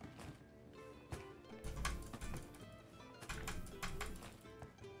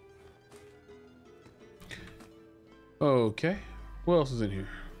 Okay. What else is in here?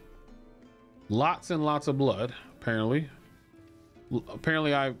 Lots and lots of blood, apparently.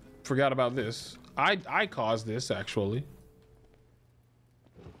 Apparently I forgot about this. I caused this, actually.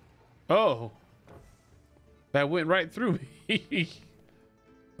 Oh. That went right through me. That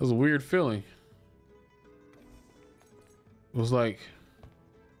was a weird feeling. It was like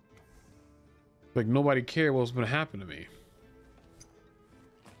nobody cared what was going to happen to me.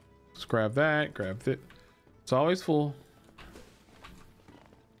 Let's grab that, grab it. It's always full.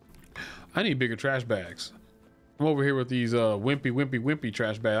 I need bigger trash bags. I'm over here with these wimpy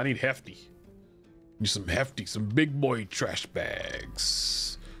trash bags. I need hefty. Need some hefty, some big boy trash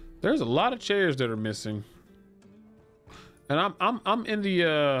bags. There's a lot of chairs that are missing. And I'm in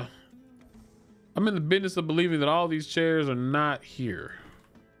the business of believing that all these chairs are not here.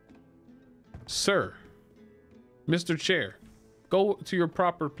 Sir, Mr. Chair, go to your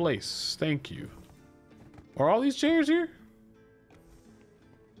proper place. Thank you. Are all these chairs here?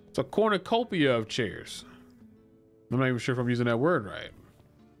 It's a cornucopia of chairs. I'm not even sure if I'm using that word right.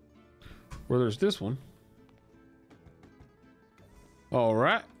 Where there's this one. All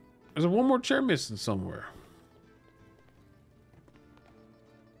right. There's one more chair missing somewhere.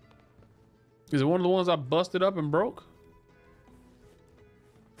 Is it one of the ones I busted up and broke?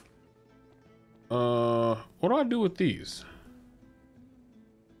 What do I do with these?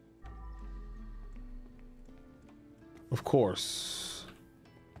 Of course.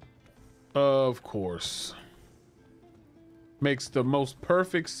 Of course. Makes the most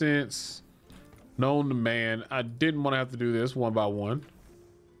perfect sense known to man. I didn't want to have to do this one by one,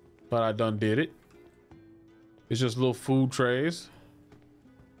 but I done did it. It's just little food trays.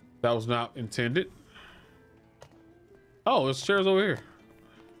 That was not intended. Oh, there's chairs over here.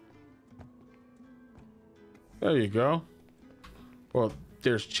 There you go. Well,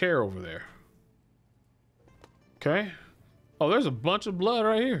 there's chair over there. Okay. Oh, there's a bunch of blood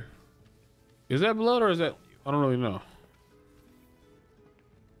right here. Is that blood or is that... I don't really know.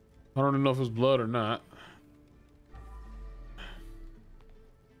 I don't even know if it's blood or not.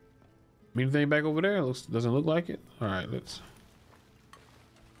 Anything back over there? Doesn't look like it. All right, let's...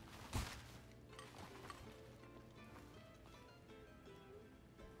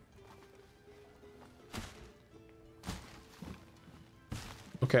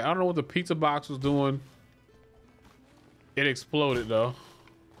 Okay, I don't know what the pizza box was doing. It exploded though.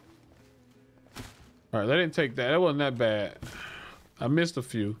 All right, they didn't take that. That wasn't that bad. I missed a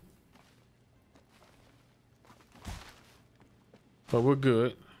few. But we're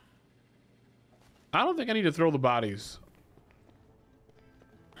good. I don't think I need to throw the bodies.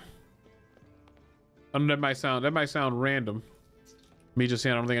 I know that might sound random. Me just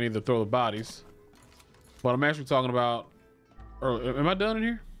saying I don't think I need to throw the bodies. But I'm actually talking about... Or, am I done in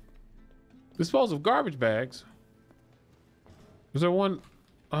here? Dispose of garbage bags. Is there one?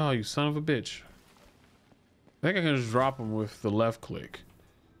 Oh, you son of a bitch. I think I can just drop them with the left click.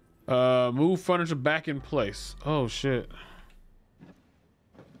 Move furniture back in place. Oh, shit.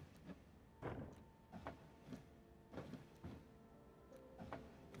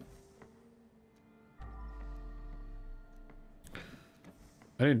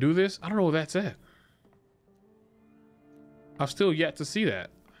 I didn't do this? I don't know where that's at. I've still yet to see that.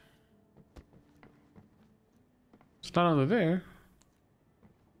 It's not under there.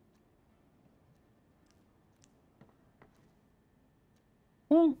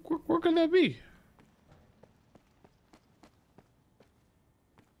 Well, where could that be?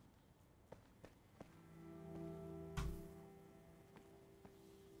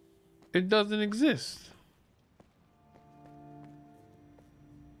 It doesn't exist.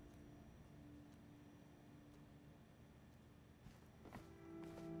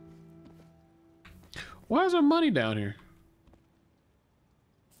 Why is there money down here?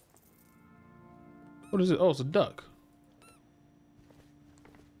 What is it? Oh, it's a duck.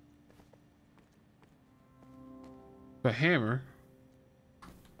 A hammer.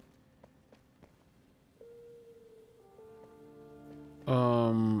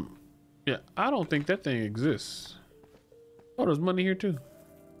 don't think that thing exists. Oh, there's money here too.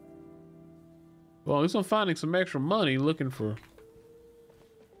 Well, at least I'm finding some extra money looking for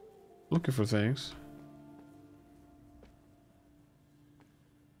things.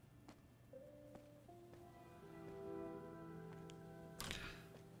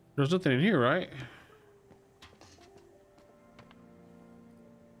 There's nothing in here, right?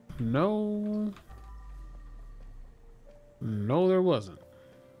 No. No, there wasn't.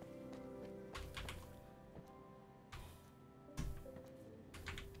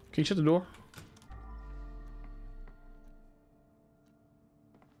 Can you shut the door?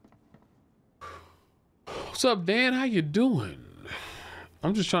 What's up, Dan? How you doing?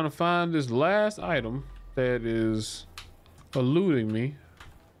 I'm just trying to find this last item that is eluding me.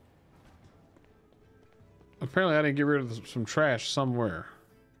 Apparently I didn't get rid of some trash somewhere.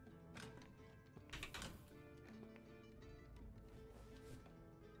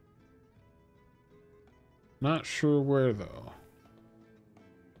 Not sure where though.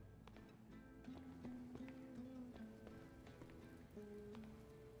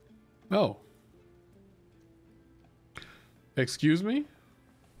 Oh. Excuse me?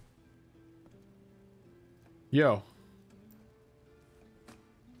 Yo.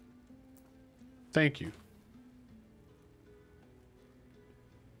 Thank you.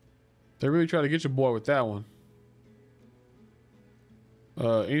 They really try to get your boy with that one.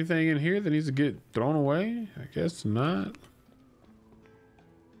 Anything in here that needs to get thrown away? I guess not.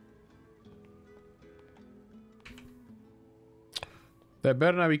 That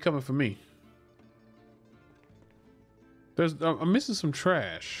better not be coming for me. I'm missing some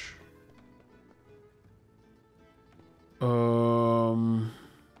trash. But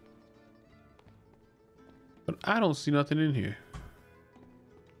I don't see nothing in here.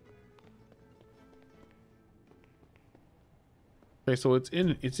 Okay, so it's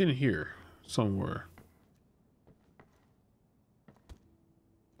in here somewhere.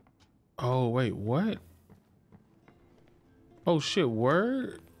 Oh wait, what? Oh shit,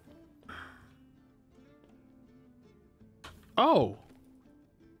 word? Oh.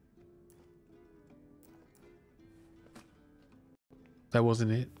 That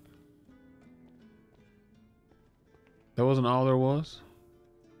wasn't it. That wasn't all there was.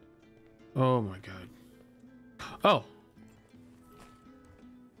 Oh my god. Oh.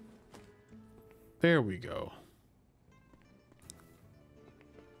 There we go.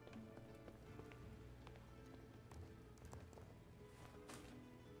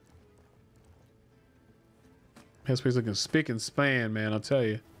 That space looking spick and span, man, I'll tell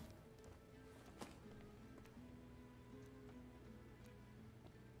you.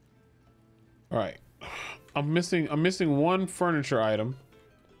 All right. I'm missing one furniture item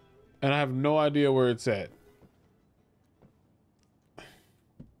and I have no idea where it's at.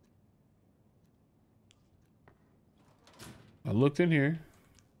 I looked in here.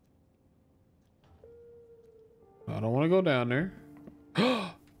 I don't want to go down there.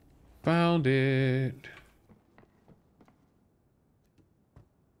 Found it.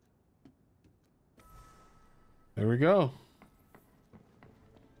 There we go.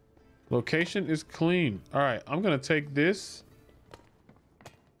 Location is clean. All right, I'm gonna take this.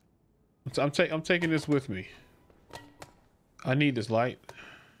 I'm taking this with me. I need this light.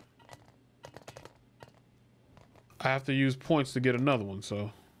 I have to use points to get another one,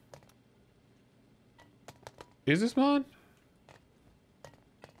 so. Is this mine?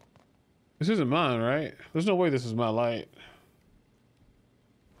 This isn't mine, right? There's no way this is my light.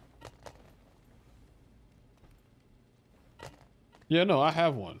 Yeah, no, I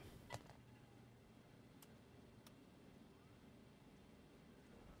have one.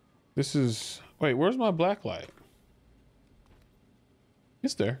 This is... Wait, where's my black light?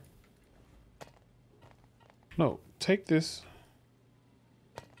 It's there. No, take this.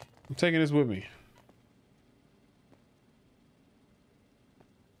 I'm taking this with me.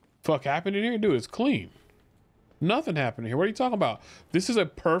 Fuck happened in here? Dude, it's clean. Nothing happened here. What are you talking about? This is a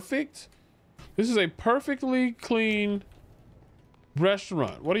perfectly clean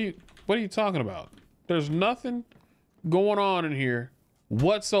restaurant. What are you talking about? There's nothing going on in here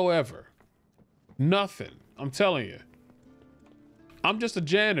whatsoever. Nothing. I'm telling you. I'm just a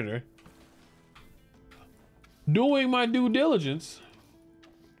janitor doing my due diligence,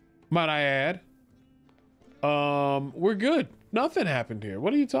 might I add. We're good. Nothing happened here.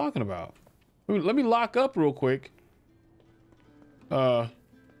 What are you talking about? Let me lock up real quick. I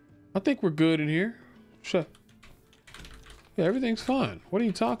think we're good in here. Shut. Yeah, everything's fine. What are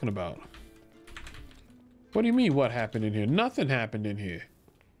you talking about? What do you mean what happened in here? Nothing happened in here.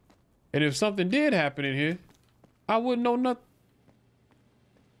 And if something did happen in here, I wouldn't know nothing.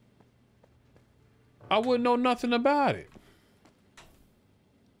 I wouldn't know nothing about it.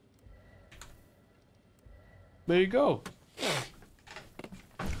 There you go.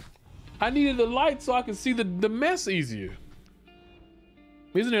 I needed the light so I could see the mess easier.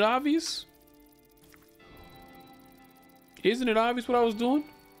 Isn't it obvious? Isn't it obvious what I was doing?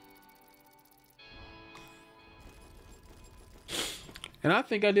 And I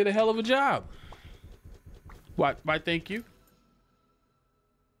think I did a hell of a job. Why thank you.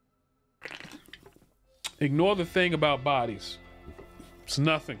 Ignore the thing about bodies. It's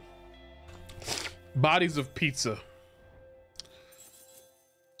nothing. Bodies of pizza.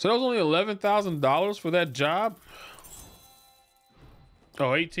 So that was only $11,000 for that job?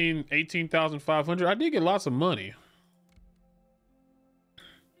 Oh, 18,500. I did get lots of money.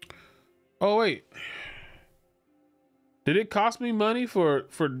 Oh wait. Did it cost me money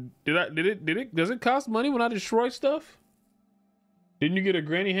does it cost money when I destroy stuff? Didn't you get a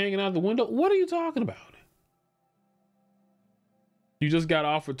granny hanging out the window? What are you talking about? You just got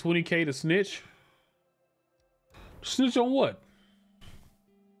offered 20K to snitch? Snitch on what?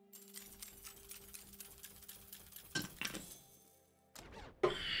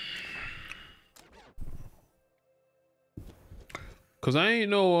 Cause I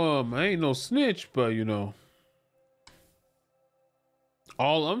ain't no snitch, but you know,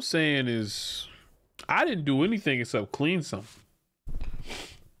 all I'm saying is I didn't do anything except clean something.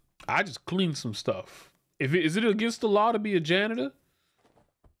 I just cleaned some stuff. Is it against the law to be a janitor?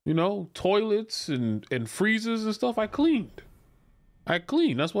 You know, toilets and freezers and stuff. I cleaned.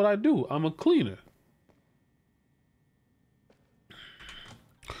 That's what I do. I'm a cleaner.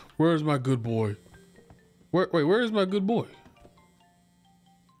 Where's my good boy? Where is my good boy?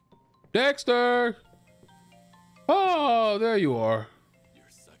 Dexter! Oh, there you are. You're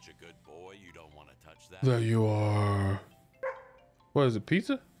such a good boy, you don't want to touch that. There you are. What is it,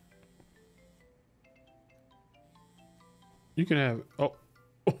 pizza? You can have it. Oh.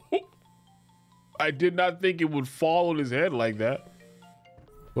 I did not think it would fall on his head like that.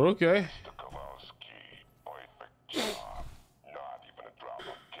 But okay. Mr. Kowalski, perfect job. Not even a drop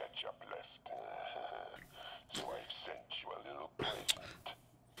of ketchup left. So I've sent you a little present.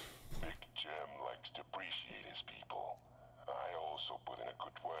 Big Jim likes to appreciate his people. I also put in a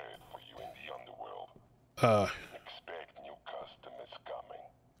good word for you in the underworld. Expect new customers coming.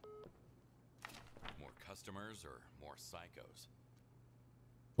 More customers or more psychos?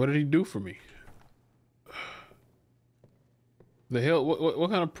 What did he do for me? The hell?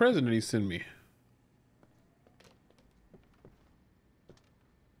 What kind of present did he send me?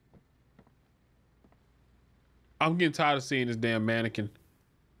 I'm getting tired of seeing this damn mannequin.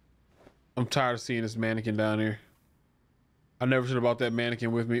 I'm tired of seeing this mannequin down here. I never should have brought that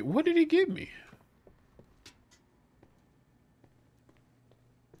mannequin with me. What did he give me?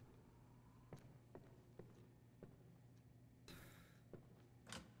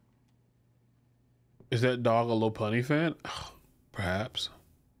 Is that dog a Loopy fan? Perhaps.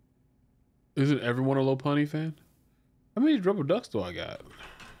 Isn't everyone a Loopy fan? How many rubber ducks do I got?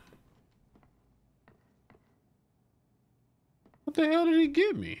 What the hell did he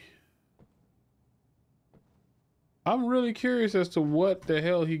give me? I'm really curious as to what the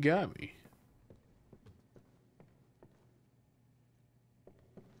hell he got me.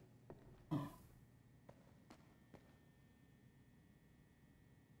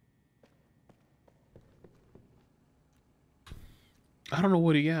 I don't know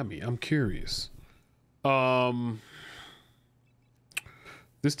what he got me. I'm curious.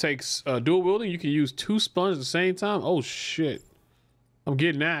 This takes dual wielding. You can use 2 sponges at the same time. Oh shit. I'm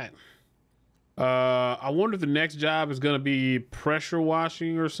getting that. I wonder if the next job is gonna be pressure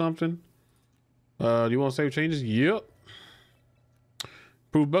washing or something. Do you want to save changes? Yep.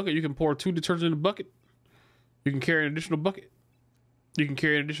 Improved bucket. You can pour 2 detergent in a bucket. You can carry an additional bucket. You can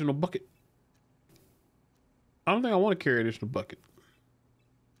carry an additional bucket. I don't think I want to carry an additional bucket.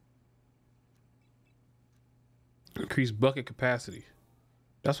 Increase bucket capacity.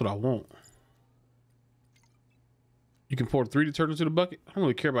 That's what I want. You can pour 3 detergents in the bucket. I don't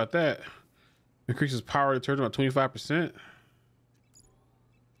really care about that. Increases power detergent by 25%.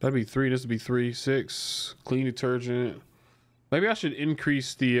 That'd be 3. This would be 3, 6. Clean detergent. Maybe I should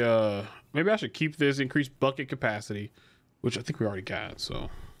increase the maybe I should keep this increased bucket capacity, which I think we already got, so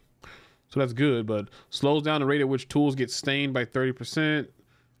that's good, but slows down the rate at which tools get stained by 30%.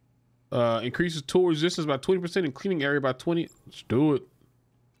 Increases tool resistance by 20% and cleaning area by 20. Let's do it.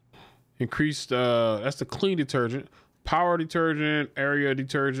 Increased that's the clean detergent. Power detergent, area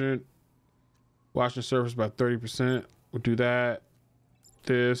detergent, washing surface by 30%. We'll do that.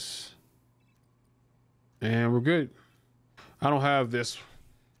 This. And we're good. I don't have this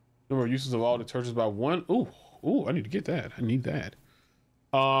Number of uses of all detergents by 1. Ooh, I need to get that. I need that.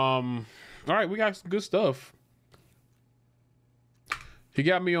 All right, we got some good stuff. He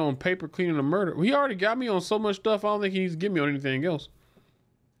got me on paper cleaning a murder. He already got me on so much stuff. I don't think he needs to get me on anything else.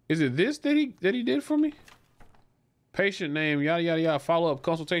 Is it this that he did for me? Patient name, yada yada yada. Follow up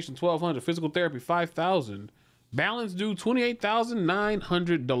consultation 1,200. Physical therapy 5,000. Balance due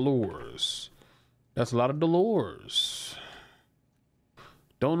 $28,900. That's a lot of dollars.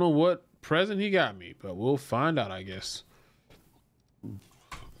 Don't know what present he got me, but we'll find out, I guess.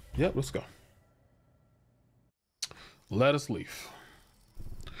 Yep, let's go. Let us leave.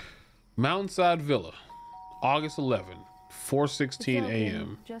 Mountainside Villa, August 11, 4:16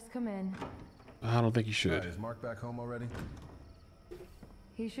 a.m. Just come in. I don't think you should. Is Mark back home already?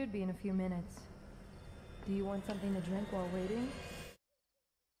 He should be in a few minutes. Do you want something to drink while waiting?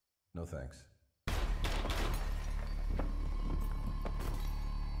 No thanks.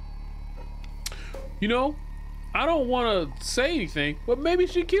 You know, I don't want to say anything, but maybe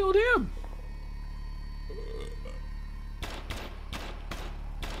she killed him.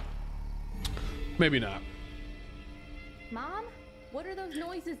 Maybe not. Mom, what are those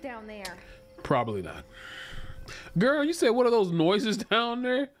noises down there? Probably not. Girl, you said what are those noises down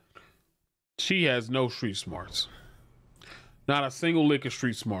there? She has no street smarts. Not a single lick of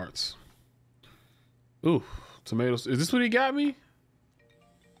street smarts. Ooh, tomatoes. Is this what he got me?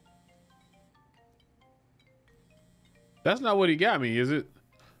 That's not what he got me, is it?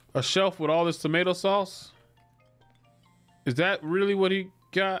 A shelf with all this tomato sauce? Is that really what he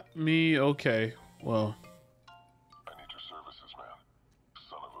got me? Okay, well. I need your services, man.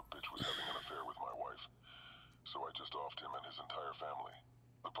 Son of a bitch was having an affair with my wife. So I just offed him and his entire family.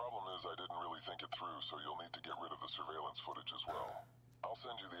 The problem is I didn't really think it through, so you'll need to get rid of the surveillance footage as well. I'll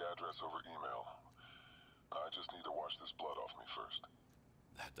send you the address over email. I just need to wash this blood off me first.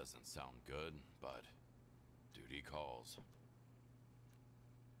 That doesn't sound good, but duty calls.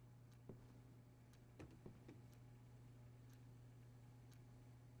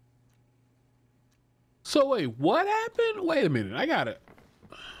 So wait, what happened? Wait a minute, I got it.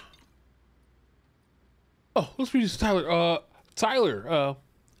 Oh, let's read this, Tyler. Tyler,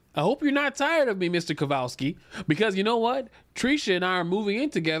 I hope you're not tired of me, Mr. Kowalski, because you know what? Trisha and I are moving in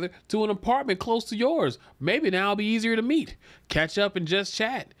together to an apartment close to yours. Maybe now it'll be easier to meet, catch up, and just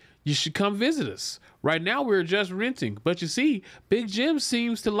chat. You should come visit us. Right now we're just renting, but you see, Big Jim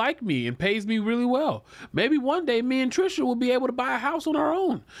seems to like me and pays me really well. Maybe one day me and Trisha will be able to buy a house on our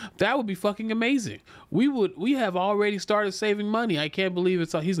own. That would be fucking amazing. We have already started saving money. I can't believe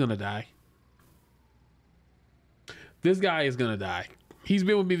he's gonna die. This guy is gonna die. He's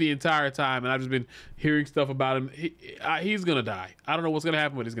been with me the entire time, and I've just been hearing stuff about him. He's gonna die. I don't know what's gonna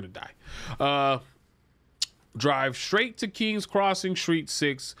happen, but he's gonna die. Drive straight to King's Crossing, Street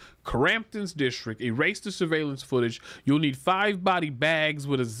 6, Crampton's district. Erase the surveillance footage. You'll need 5 body bags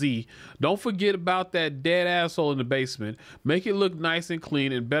with a Z. Don't forget about that dead asshole in the basement. Make it look nice and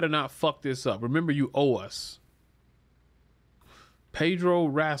clean, and better not fuck this up. Remember, you owe us. Pedro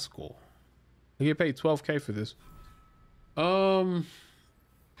Rascal. I get paid $12K for this. So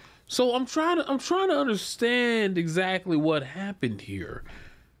I'm trying to understand exactly what happened here.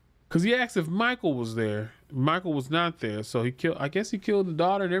 Cause he asked if Michael was there. Michael was not there, so I guess he killed the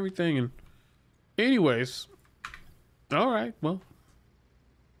daughter and everything. And anyways, all right, well,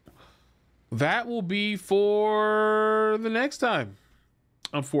 that will be for the next time.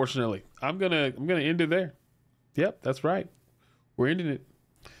 Unfortunately, I'm gonna end it there. Yep, that's right. We're ending it.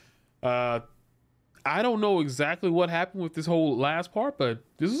 I don't know exactly what happened with this whole last part, but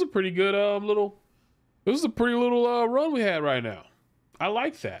this is a pretty good run we had right now. I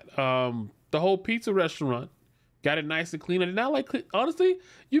like that. The whole pizza restaurant got it nice and clean. I did not like, honestly,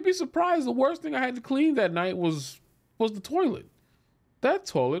 you'd be surprised. The worst thing I had to clean that night was the toilet. That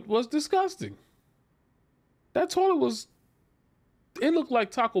toilet was disgusting. That toilet it looked like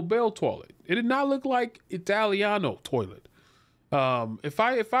Taco Bell toilet. It did not look like Italiano toilet. If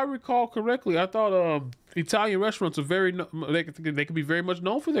I recall correctly, I thought Italian restaurants are they could be very much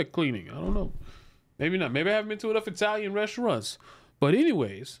known for their cleaning. I don't know. Maybe not. Maybe I haven't been to enough Italian restaurants. But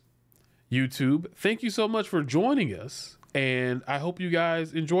anyways, YouTube, thank you so much for joining us. And I hope you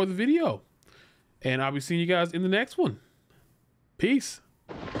guys enjoy the video. And I'll be seeing you guys in the next one. Peace.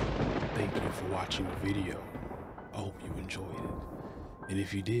 Thank you for watching the video. I hope you enjoyed it. And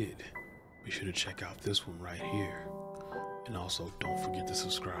if you did, be sure to check out this one right here. And also, don't forget to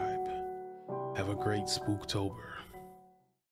subscribe. Have a great Spooktober.